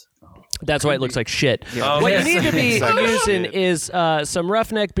not. That's why it looks like shit. Oh, What yes. you need to be Exactly. using is some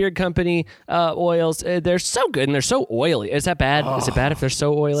Roughneck Beard Company oils. They're so good and they're so oily. Is that bad? Is it bad if they're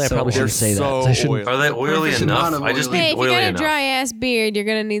so oily? I So probably shouldn't they're say so that. I shouldn't. oily. Are they oily Perfect amount enough? of I just oil. need Hey, if you oily got a enough. dry ass beard, you're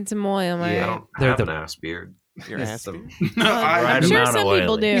gonna need some oil, man. I don't They're have the- an ass beard. Your ass. No, I'm Right sure amount some of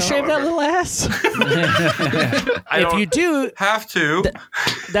people oily. do. You shave that little ass. I If don't you do, have to.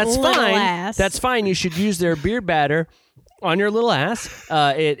 that's Little fine. ass. That's fine. You should use their beard batter on your little ass.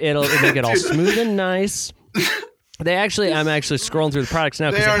 It'll make it all smooth and nice. I'm actually scrolling through the products now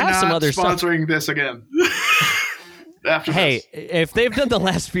They because are they have some not other stuff. sponsoring this again. After Hey, this. if they've done the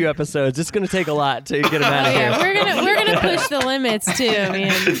last few episodes, it's going to take a lot to get them out Oh, of here. yeah, we're gonna push the limits too,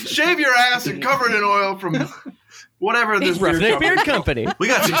 man. Shave your ass and cover it in oil from whatever this Roughneck beer Beard company. Company. We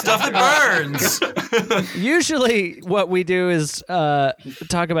got some stuff that burns. Usually, what we do is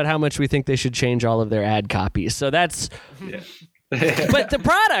talk about how much we think they should change all of their ad copies. So that's. But the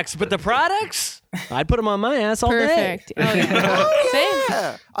products, I'd put them on my ass all day. Perfect. Oh, yeah. Same.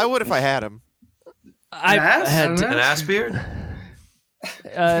 Yeah, I would if I had him. I Ass? had An ass beard?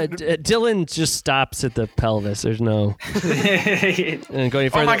 Dylan just stops at the pelvis. There's no and go any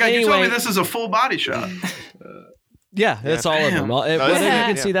Oh further. my god, you anyway, told me this is a full body shot. yeah, that's all of Damn. them. Whatever you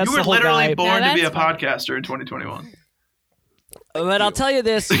can see, that's You the were whole literally guy. born No, to be a that's fine. podcaster in 2021. But I'll tell you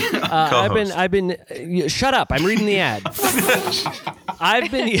this: I've been. Shut up! I'm reading the ad. I've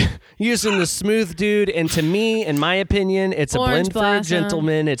been using the Smooth Dude, and to me, in my opinion, it's a Orange blend for a Blossom.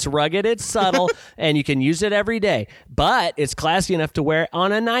 gentleman. It's rugged, it's subtle, and you can use it every day. But it's classy enough to wear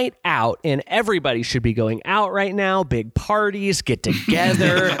on a night out, and everybody should be going out right now. Big parties, get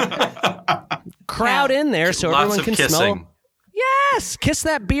together, crowd in there so Lots everyone of can kissing. smell. Yes, kiss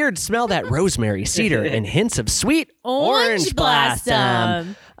that beard, smell that rosemary, cedar, and hints of sweet orange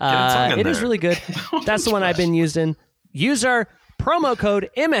blossom. tongue in It is there. really good. That's the one I've been using. Use our promo code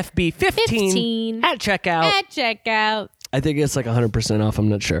MFB15 15 at checkout. at checkout. I think it's like 100% off. I'm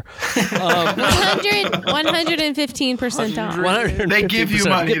not sure. 115% off. 150%. They give you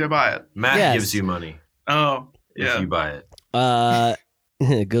money to buy it. Matt Yes. gives you money Oh, if yeah. you buy it.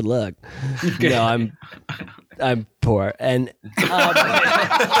 Good luck. No, I'm poor. And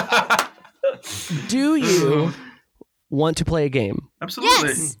do you want to play a game? Absolutely.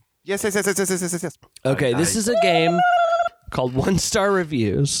 Yes. Yes. Okay, this is a game called One Star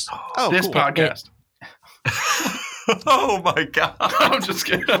Reviews. Oh, This cool. podcast. Oh my god! I'm just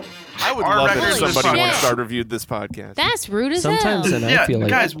kidding. I would Our love it record if is somebody fine. one-star reviewed this podcast. That's rude as Sometimes, hell. and Yeah, I feel like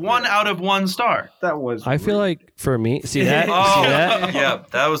guys, 1 out of 1 star. That was. I feel like for me, see that? Oh, See that? yeah,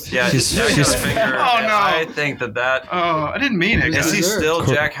 that was She's- Jack she's- got a finger. Oh, no. I think that. Oh, I didn't mean it. Is Is he Deserved. still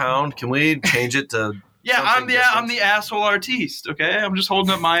Jack Hound? Can we change it to? Yeah, I'm something I'm different? the asshole artiste. Okay, I'm just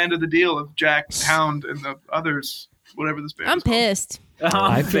holding up my end of the deal of Jack Hound and the others, whatever this band. I'm is called. pissed.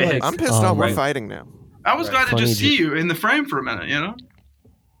 I feel like I'm pissed off. We're right. fighting now. I was glad to Funny just see you in the frame for a minute. You know,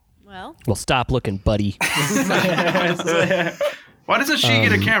 Well, Well, stop looking, buddy. why doesn't she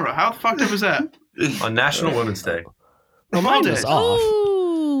get a camera? How fucked up is that? On National Women's Day. Well, mine was days. off.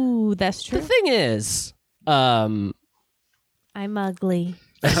 ooh, that's true. The thing is, I'm ugly.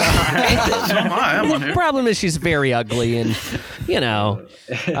 So am I. I'm on the here. problem is she's very ugly, and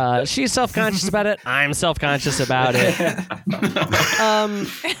she's self-conscious about it. I'm self-conscious about it.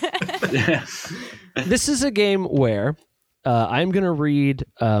 This is a game where I'm going to read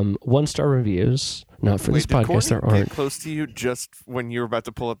 1-star reviews. Not for this Wait, did podcast, there Courtney aren't. get close to you just when you were about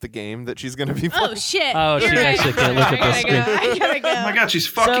to pull up the game that she's going to be playing? Oh shit! Oh, she You're right. actually can't look at the I gotta go. I gotta go. Oh my god, she's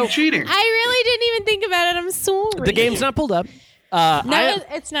fucking So- cheating. I really didn't even think about it. I'm sorry. The game's not pulled up. No,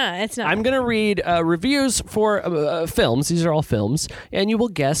 it's not. It's not. I'm going to read reviews for films. These are all films, and you will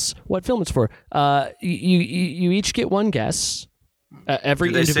guess what film it's for. You each get one guess. Every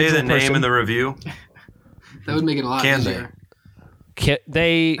Do they say individual the name person. in the review? That would make it a lot Can easier.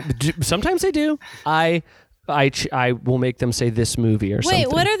 They do, sometimes they do. I will make them say this movie or something.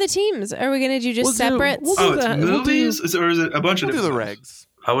 Wait, what are the teams? Are we gonna do just We'll do- separates? we'll do Oh, it's that. We'll movies, or is it a bunch We'll of do the different regs.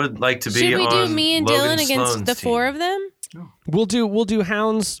 I would like to be Should we do on me and Logan Dylan against Sloan's the four team. of them? We'll do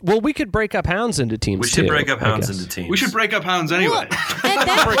hounds. Well, we could break up hounds into teams. We should too, break up I hounds guess. into teams. We should break up hounds anyway.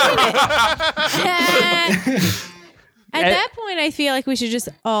 At that point, I feel like we should just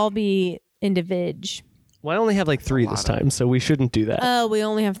all be individual. Well, I only have like 3 this time, so we shouldn't do that. Oh, we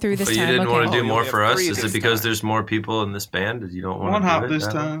only have 3 this But time. you didn't okay. want to Oh, do you more only for have us? 3 Is it this because time. there's more people in this band that you don't want One to hop do it this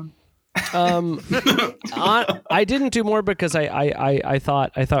that way? time. I didn't do more because I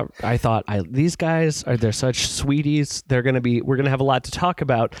thought these guys they're such sweeties. We're gonna have a lot to talk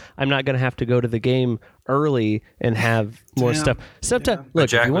about. I'm not gonna have to go to the game early and have more Damn. stuff. Sometimes But look, if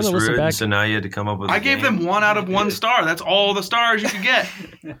Jack you want was to listen rude, back, so now you had to come up with. I a gave game. them 1 out of 1 star. That's all the stars you could get.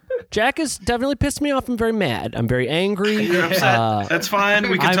 Jack has definitely pissed me off. I'm very mad. I'm very angry. You're upset. That's fine.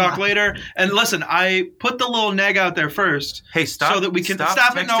 We can I'm- talk later. And listen, I put the little neg out there first. Hey, stop! So that we can- stop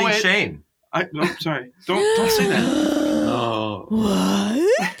stop it, texting no, wait. Shane. Sorry. Don't say that.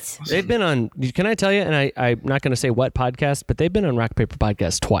 What? They've been on. Can I tell you? And I'm not going to say what podcast, but they've been on Rock Paper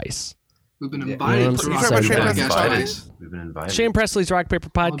Podcast twice. We've been You invited know to what I'm Rock saying? Paper We've been Podcast invited. twice. We've been invited. Shane Presley's Rock Paper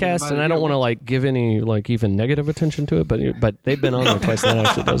been Podcast, invited and I don't here. want to like give any like even negative attention to it, but they've been on there twice, and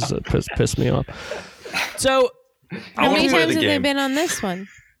that actually does piss me off. So, How many play times the have they game. been on this one?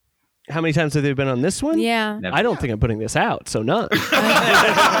 how many times have they been on this one? Yeah. I don't think I'm putting this out, so none.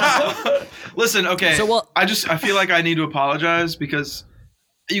 Listen, okay. So, well- I feel like I need to apologize because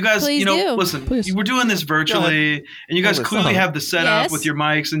you guys, Please do. listen, Please. you were doing this virtually, and you guys Listen. clearly have the setup Yes. with your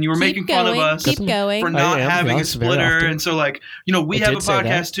mics, and you were Keep making fun going. of us Keep going. for not I am, having a yes, very splitter, often. and so like, we I have a did say that.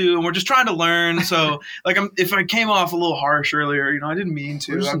 podcast too, and we're just trying to learn. So like, if I came off a little harsh earlier, I didn't mean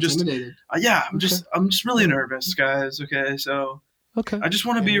to. We're just I'm just, intimidated. I'm just really nervous, guys. Okay, so Okay. I just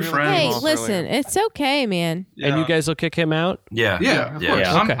want to be your Yeah, friend. Hey, off listen, it's okay, man. And you guys will kick him out? Yeah. Yeah, of Yeah. course.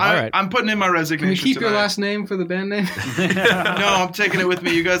 Yeah. Okay, all right. I'm putting in my resignation. Can we keep your tonight. last name for the band name? No, I'm taking it with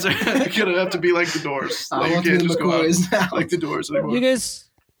me. You guys are gonna have to be like the Doors. I Like, you want can't the just go out McCoys now. like the Doors anymore. You guys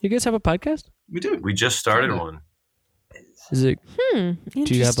have a podcast? We do. We just started one. Is it? Do you have like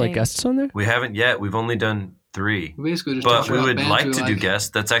Interesting. guests on there? We haven't yet. We've only done 3. We basically just But talk we about would bands like we to do guests.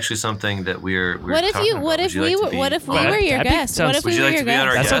 That's actually something that we're What if talking you? about. What Would if you we? like to Were, be- what if we Well, were your that'd be- guest? What sounds- if Would we you were like your to be on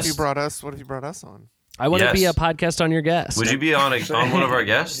our guest? What guest? if you brought us? What if you brought us on? I want to Yes. be a podcast on your guest. Would you be on one of our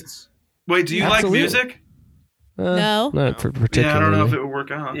guests? Wait, do you Absolutely. like music? No. Not for particularly. Yeah, I don't know if it would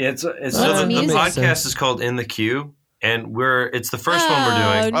work out. It's What's So the music? podcast is called In the Queue, and it's the first one we're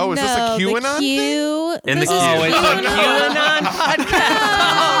doing. Oh, is this a no, QAnon the thing? Q. In the This queue. is Oh, it's a QAnon podcast.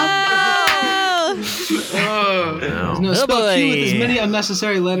 Oh, There's no Oh, spell Q with as boy. many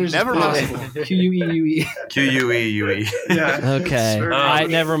unnecessary letters Never as mind. possible. Q-U-E-U-E. QUEUE. Yeah. Okay. Sure. I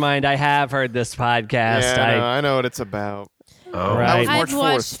never mind. I have heard this podcast. Yeah, no, I know what it's about. Oh, Right. That was March I've 4th.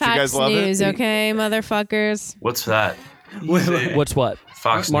 watched Did you guys Fox love News, it? okay, motherfuckers. what's that? What's what?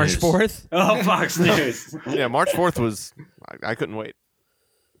 Fox March News. 4th? Oh, Fox News. Yeah, March 4th was. I couldn't wait.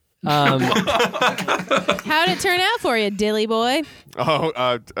 Um, How'd it turn out for you, Dilly boy?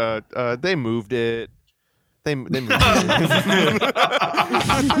 Oh, they moved it. They moved it.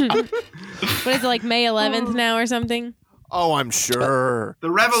 What is it, like May 11th now or something? Oh, I'm sure. The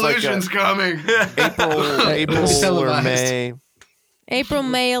revolution's coming. April or televised. May. April,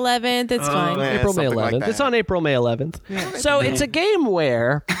 May 11th. It's fine. Yeah, April, May something like 11th. that. It's on April, May 11th. So it's a game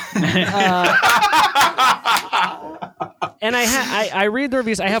where, and I read the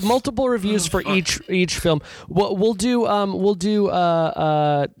reviews. I have multiple reviews for each film. We'll do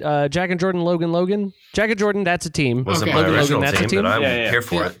Jack and Jordan, Logan. Jack and Jordan, that's a team. Wasn't Okay. my Logan, original that's a team, team? but I'm Yeah. here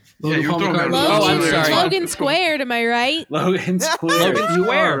for it. Yeah, you're Paul throwing McCartney. that- Oh, I'm Logan, sorry. Logan Squared, am I right? Logan Square. Logan You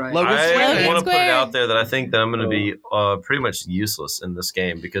Square. are right. Logan I Square. Logan want to put it Square. out there that I think that I'm going to be pretty much useless in this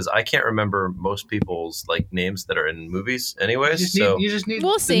game because I can't remember most people's like names that are in movies anyway. So You just need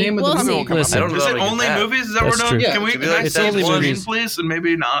We'll the see. name of We'll the see. movie. Listen. I don't know Is how it to get only that. movies? Is that That's what we're doing? true. Can we To be can I honest, say it's only one, movies. please, and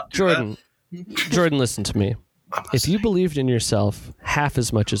maybe not? Jordan, listen to me. If you believed in yourself half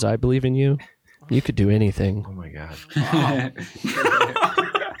as much as I believe in you, you could do anything. Oh my god!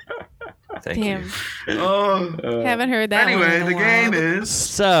 Thank Damn. you. Oh. Haven't heard that one Anyway, in a the while. game is.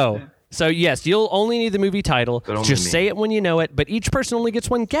 So yes, you'll only need the movie title. But only Just me. say it when you know it. But each person only gets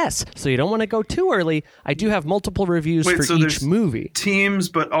one guess, so you don't want to go too early. I do have multiple reviews Wait, for so each there's movie. Teams,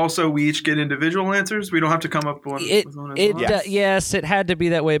 but also we each get individual answers. We don't have to come up with one. as well? Yes, it had to be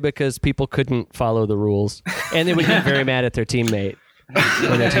that way because people couldn't follow the rules, and they would get very mad at their teammate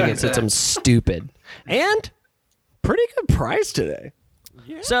when their teammate said something stupid. And pretty good prize today.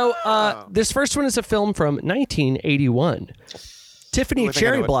 So this first one is a film from 1981. Tiffany I think I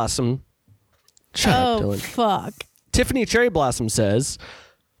Cherry know it. Blossom. Shut up, Oh, Dylan. fuck. Tiffany Cherry Blossom says,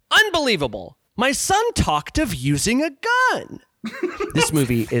 "Unbelievable. My son talked of using a gun." This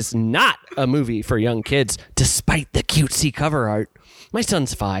movie is not a movie for young kids, despite the cutesy cover art. My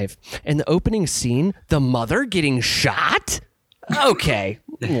son's 5, and the opening scene, the mother getting shot? Okay,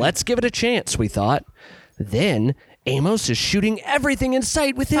 let's give it a chance, we thought. Then Amos is shooting everything in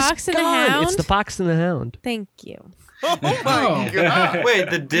sight with his Fox and the gun. Hound? It's the Fox and the Hound. Thank you. Oh my god! Wait,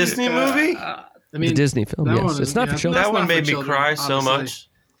 the Disney movie? I The mean, Disney film, that yes. one is- It's not for yeah. children. That's That one not for made me children, cry so obviously. much.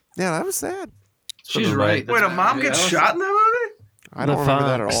 Yeah, that was sad. She's the right. Wait, a mom Yeah, gets that was- shot in that movie? I don't The remember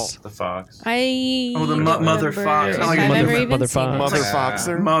that at all. Fox. The Fox. I Oh, the don't Mother remember Fox. if I like I've Mother- ever even Mother seen it. Fox. Mother Yeah.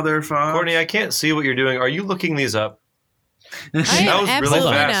 Foxer. Mother Fox. Courtney, I can't see what you're doing. Are you looking these up? I am That was really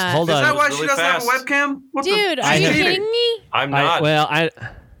absolutely fast. not. Hold Is on. that why Really she doesn't have a fast. webcam? What Dude, the? are you Cheating. kidding me? I'm not.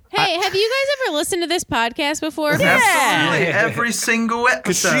 Hey, have you guys ever listened to this podcast before? Absolutely, every single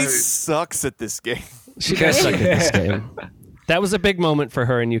Because episode. she sucks at this game. She does suck at this game. That was a big moment for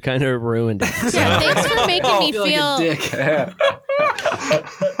her, and you kind of ruined it. Yeah, thanks for making me feel like a feel. dick.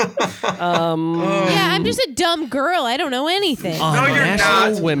 Yeah, I'm just a dumb girl. I don't know anything. On No, you're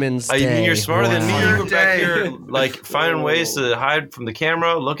National not. Women's I mean, Day. you're smarter than me. Wow. You were back here, like, finding ways to hide from the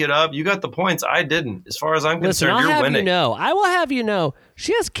camera, look it up. You got the points. I didn't. As far as I'm Listen, concerned, I'll you're have winning. you know. I will have you know.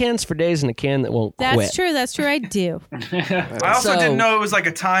 She has cans for days and a can that won't That's quit. true. That's true. I do. I also So- didn't know it was like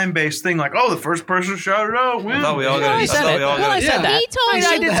a time-based thing. Like, oh, the first person shouted out wins. I thought we all Well, got I it. said it. Well, I said that. He told I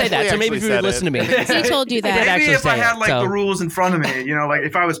you. did say that. So maybe if you would listen to me. He told you I did that. actually Maybe if I say had it, like so- the rules in front of me, you know, like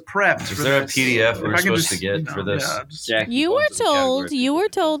if I was prepped. Is for there a this, PDF if we're I can supposed just, to get you know, for this? yeah, just- Jack, You were told. You were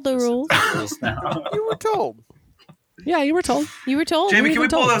told the rules. now. You were told. Yeah, you were told. You were told. Jamie, we can we were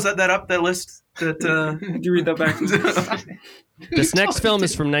pull told. that up? That list. That. Did you read that back? This next film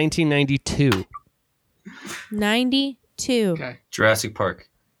is from 1992. 92. Okay. Jurassic Park.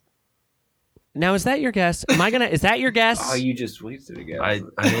 Now, is that your guess? Am I gonna? Is that your guess? Oh, you just wasted again. I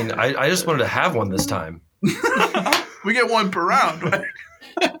mean, I just wanted to have one this time. we get one per round. Right?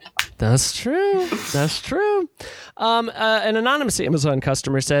 That's true. That's true. An anonymous Amazon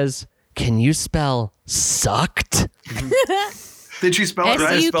customer says, "Can you spell sucked?" Did she spell it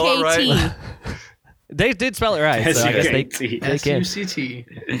right? spell it right? S-U-K-T. They did spell it right, so I guess they can. S-U-C-T.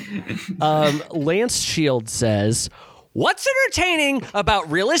 Lance Shield says, "What's entertaining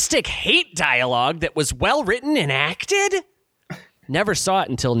about realistic hate dialogue that was well written and acted? Never saw it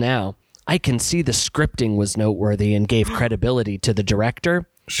until now. I can see the scripting was noteworthy and gave credibility to the director.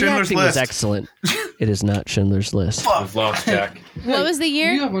 The Schindler's acting was List. excellent. It is not Schindler's List. We've lost Jack. What was the You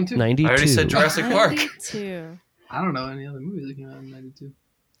year? have one too. 92. I already said Jurassic Park. 92. I don't know any other movie that came out in 92.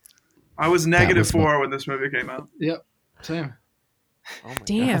 I was negative 4 when this movie came out. Yep. Same. Oh my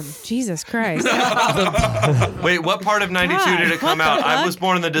Damn, God. Jesus Christ. Wait, what part of 92 God, did it come what the out? I fuck? was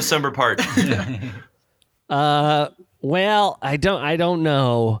born in the December part. Well, I don't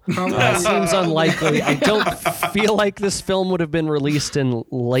know. Seems unlikely. I don't feel like this film would have been released in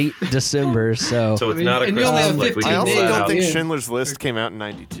late December. So So it's not a And you only Christmas have flick. We 15 I can also pull that don't out. think Yeah. Schindler's List came out in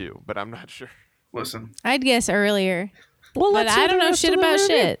 92, but I'm not sure. Listen, I'd guess earlier. well, But let's I hear don't the know rest shit of the about review.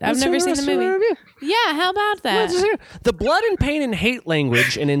 shit. I've Let's hear never the seen rest the of movie. review. Yeah, how about Let's that? hear the blood and pain and hate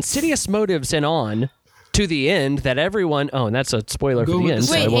language and insidious motives and on to the end that everyone. Oh, and that's a spoiler Go for the with end. the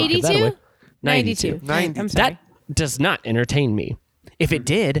so I Wait, won't give that away. 82? 92. 90. I'm sorry. That does not entertain me. If it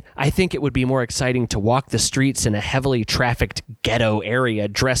did, I think it would be more exciting to walk the streets in a heavily trafficked ghetto area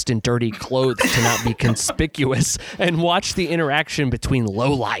dressed in dirty clothes to not be conspicuous and watch the interaction between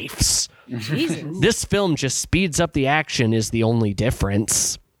lowlifes. Jesus. This film just speeds up the action is the only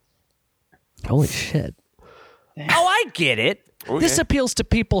difference. Holy shit. Oh, I get it. This Okay. appeals to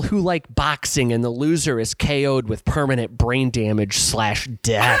people who like boxing and the loser is KO'd with permanent brain damage /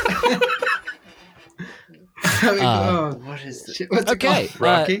 death. What is this? What's it Okay. called?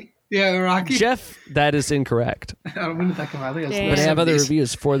 Rocky? Yeah, Rocky. Jeff, that is incorrect. I don't mean to think about it. I think Damn. But I have other 70s.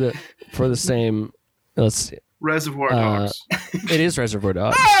 reviews for the same. Let's see. Reservoir Dogs. It is Reservoir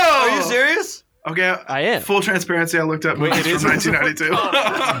Dogs. Are you serious? Okay, I am. full transparency. I looked up movies from 1992. You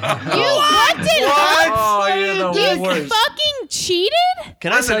what did Oh, you're the You worst. fucking cheated?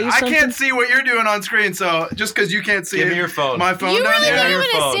 Can I tell Listen, you I something? can't see what you're doing on screen, so just because you can't see Give it, me your phone. my phone You down really here. want your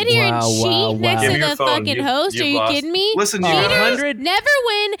to phone. sit here and Wow, cheat wow, next wow. to Give me the your phone. fucking host? You've Are you lost. kidding me? Listen, you Cheaters 100 never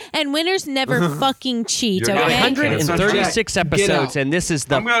win, and winners never fucking cheat. You're Okay. 136 Get episodes, out. and this is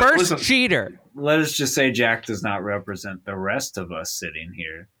the I'm gonna- first listen. cheater. Let us just say Jack does not represent the rest of us sitting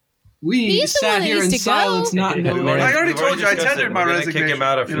here. We He's the one sat that here used in to go. silence, not We've knowing. I already we've told you I discussed tendered it. my We're gonna resignation. kick him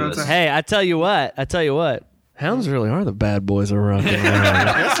out after You know what this. I'm saying? Hey, I tell you what. Hounds really are the bad boys around here.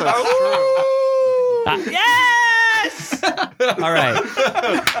 Yes, that's true. Yes! All right.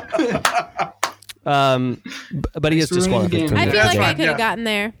 But he is Thanks for running the disqualified game. from I the- feel That's like I fine, could have yeah. gotten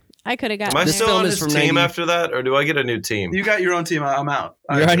there. I could have gotten Am I there. still film on is his from team 90 after that, or do I get a new team? You got your own team. I'm out.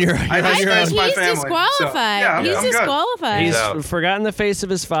 You're on your- I you're on your disgraced own. my He's family, disqualified. So, yeah, I'm He's good. disqualified. He's out. forgotten the face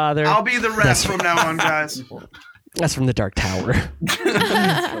of his father. I'll be the ref from now on, guys. That's from the Dark Tower.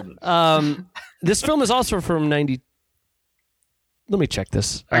 This film is also from 90. Let me check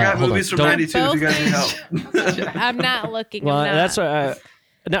this. I got Hold movies on. from Don't- 92 if you guys need help. I'm not looking. Well, I'm not. that's what.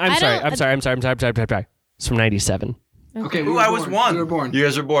 No, I'm I sorry. don't- I'm sorry. It's from 97. Okay, Ooh, I was one. We were born. You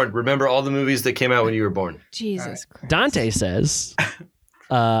guys are born. Remember all the movies that came out when you were born. Jesus Christ. Dante says,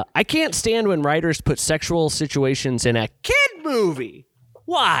 I can't stand when writers put sexual situations in a kid movie.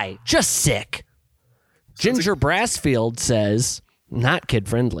 Why? Just sick. Ginger Brassfield says, not kid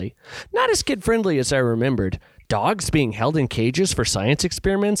friendly. Not as kid friendly as I remembered. Dogs being held in cages for science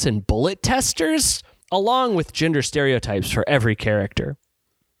experiments and bullet testers, along with gender stereotypes for every character.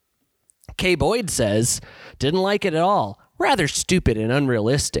 Kay Boyd says, didn't like it at all. Rather stupid and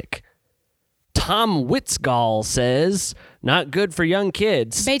unrealistic. Tom Witzgall says, not good for young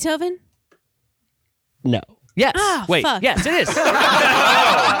kids. Beethoven? No. Yes. Ah, Wait. fuck. Yes, it is.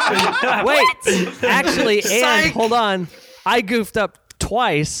 Wait. Actually, and hold on. I goofed up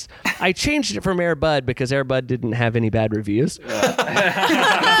twice. I changed it from Air Bud because Air Bud didn't have any bad reviews.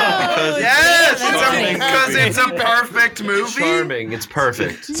 Yes, that's because it's a perfect movie. Charming. It's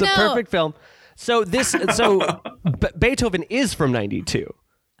perfect. It's a No. perfect film. So Beethoven is from 92.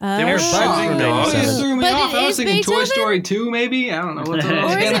 They were Buds shooting from dogs. You just threw me But off. I is was thinking Toy Beethoven? Story 2, maybe. I don't know what's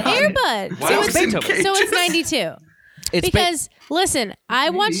Or is it Airbud? Why So was it's, it in Beethoven. so it's cages? 92. It's Because, listen, I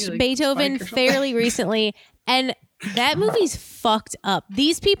watched like, Beethoven Spike or something. fairly recently, and that movie's fucked up.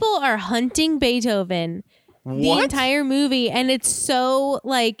 These people are hunting Beethoven the entire movie, and it's so,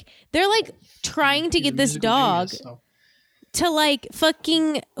 like, they're, like, trying to get this dog to, like,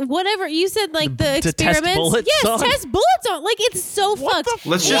 fucking whatever. You said, like, the To test experiments. bullets Yes, on? test bullets on. Like, it's so fucked.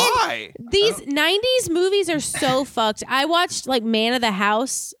 Let's just- Why? These 90s movies are so fucked. I watched like Man of the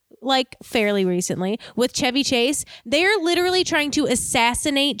House like fairly recently with Chevy Chase. They're literally trying to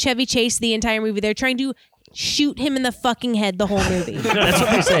assassinate Chevy Chase the entire movie. They're trying to shoot him in the fucking head the whole movie. That's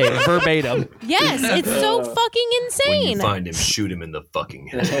what they say, verbatim. Yes, it's so fucking When you insane. find him, shoot him in the fucking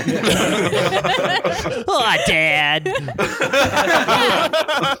head. Oh, Dad.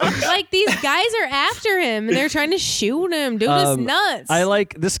 Like these guys are after him and they're trying to shoot him. Dude is nuts. I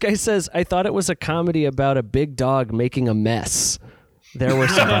like this guy says, I thought it was a comedy about a big dog making a mess. There were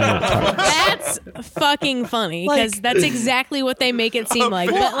some violent parts. That's fucking funny because Like- that's exactly what they make it seem like.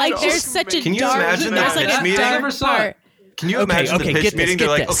 But like, there's such a Can you dark. imagine that there's like pitch a meeting? dark Never saw it. part. Can you imagine the pitch get meeting? this,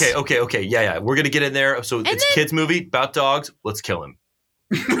 They're get like, this. okay, yeah, we're gonna get in there. So it's kids movie about dogs. Let's kill him.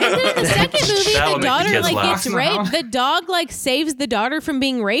 And then in the second movie, That'll the make the daughter kids like laugh. gets raped. The dog like saves the daughter from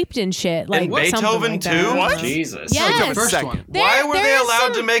being raped and shit. Like And something Beethoven like too? that. What? Jesus. Yes. Beethoven's First second. one. Why were they there is allowed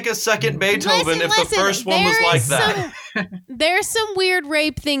some- to make a second Beethoven Listen, if the first one was there like is that? There's some weird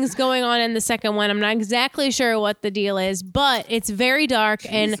rape things going on in the second one. I'm not exactly sure what the deal is, but it's very dark.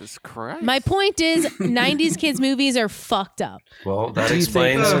 And Jesus Christ. my point is, 90s kids movies are fucked up. Well, that Do you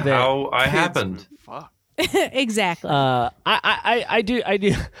think explains that- how I happened. Fuck. Exactly. I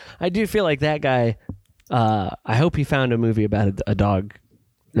do feel like that guy. I hope he found a movie about a dog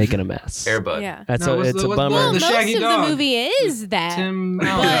making a mess. Airbud. yeah. That's No, it's a bummer. Well, the most Shaggy of dog. the movie is that, Tim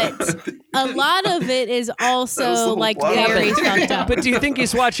Allen. but a lot of it is That was also the like plot. very fucked up. But do you think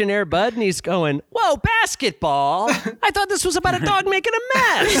he's watching Air Bud and he's going, "Whoa, basketball! I thought this was about a dog making a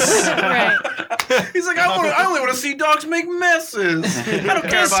mess." Right. He's like, I only want to see dogs make messes. I don't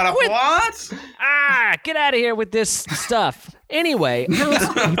care Just about a quit. plot. Get out of here with this stuff. Anyway,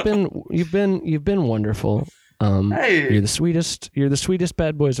 you've been wonderful. Hey. You're the sweetest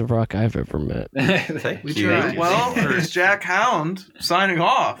bad boys of rock I've ever met. Thank We you. tried. Well, there's Jack Hound signing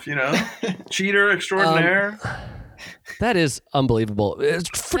off. Cheater extraordinaire. That is unbelievable.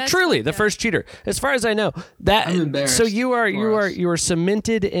 It's That's truly the fucked up. first cheater, as far as I know. That I'm embarrassed so you for us. are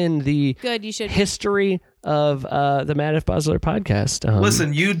cemented in the Good. You should. history of the Matt F. Bosler podcast.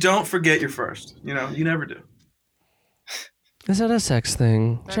 Listen, you don't forget your first. You never do. is that a sex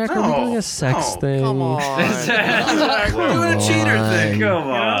thing, Jack? Are we No, doing a sex no, thing? Come on. We're doing a cheater thing. Come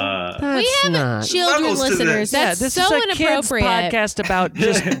on. That's We have not. children levels to listeners. this. Yeah, That's this so is a kids inappropriate. podcast about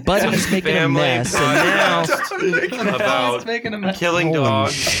just buddies making a Family mess, and podcast. now About making a mess. killing Holy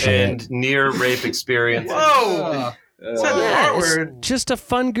dogs shit. and near rape experiences. Whoa. Is that the yeah, R it's word? just a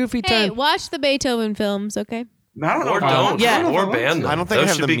fun, goofy Hey, time. watch the Beethoven films, okay? I don't know. Or if I don't. want to. Yeah. Or ban them. I don't think I Those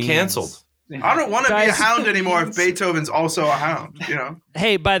have should the be means. canceled. I don't want to be a Guys. hound anymore if Beethoven's also a hound.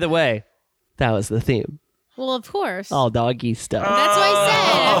 Hey, by the way, that was the theme. Well, of course. All doggy stuff. That's why I said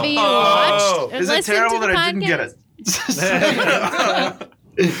have you watched or Is it listened terrible to the that I didn't get podcast? it?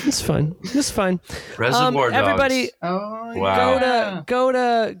 It's fun. It's fun. Reservoir Dogs. Everybody, Oh, Wow. go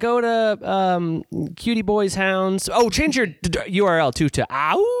to Cutie Boys Hounds. Oh, change your URL to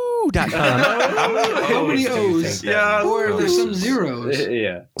ow.com. How many do you O's? think that Yeah, Or there's some is? zeros.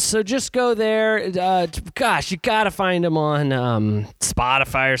 Yeah. So just go there. Gosh, you gotta find them on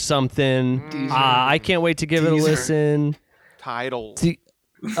Spotify or something. I can't wait to give it a Deezer. listen. Title. The-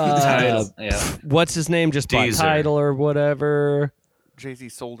 Title. Yeah. What's his name? Just by Deezer. Title or whatever. Jay-Z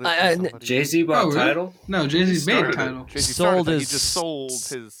sold it. I- to somebody. Jay Z bought Oh, really? title. No, Jay-Z's made started it. title. Jay-Z Sold started that. He his just sold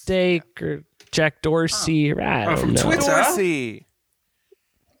his steak or Jack Dorsey. I don't from know. Twitter. Dorsey.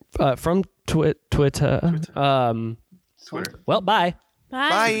 From Twitter. Twitter. Well, bye.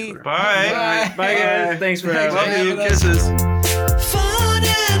 Bye. Bye. Bye, guys. Thanks for having me. Love you. Kisses. Fun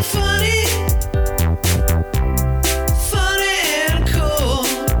and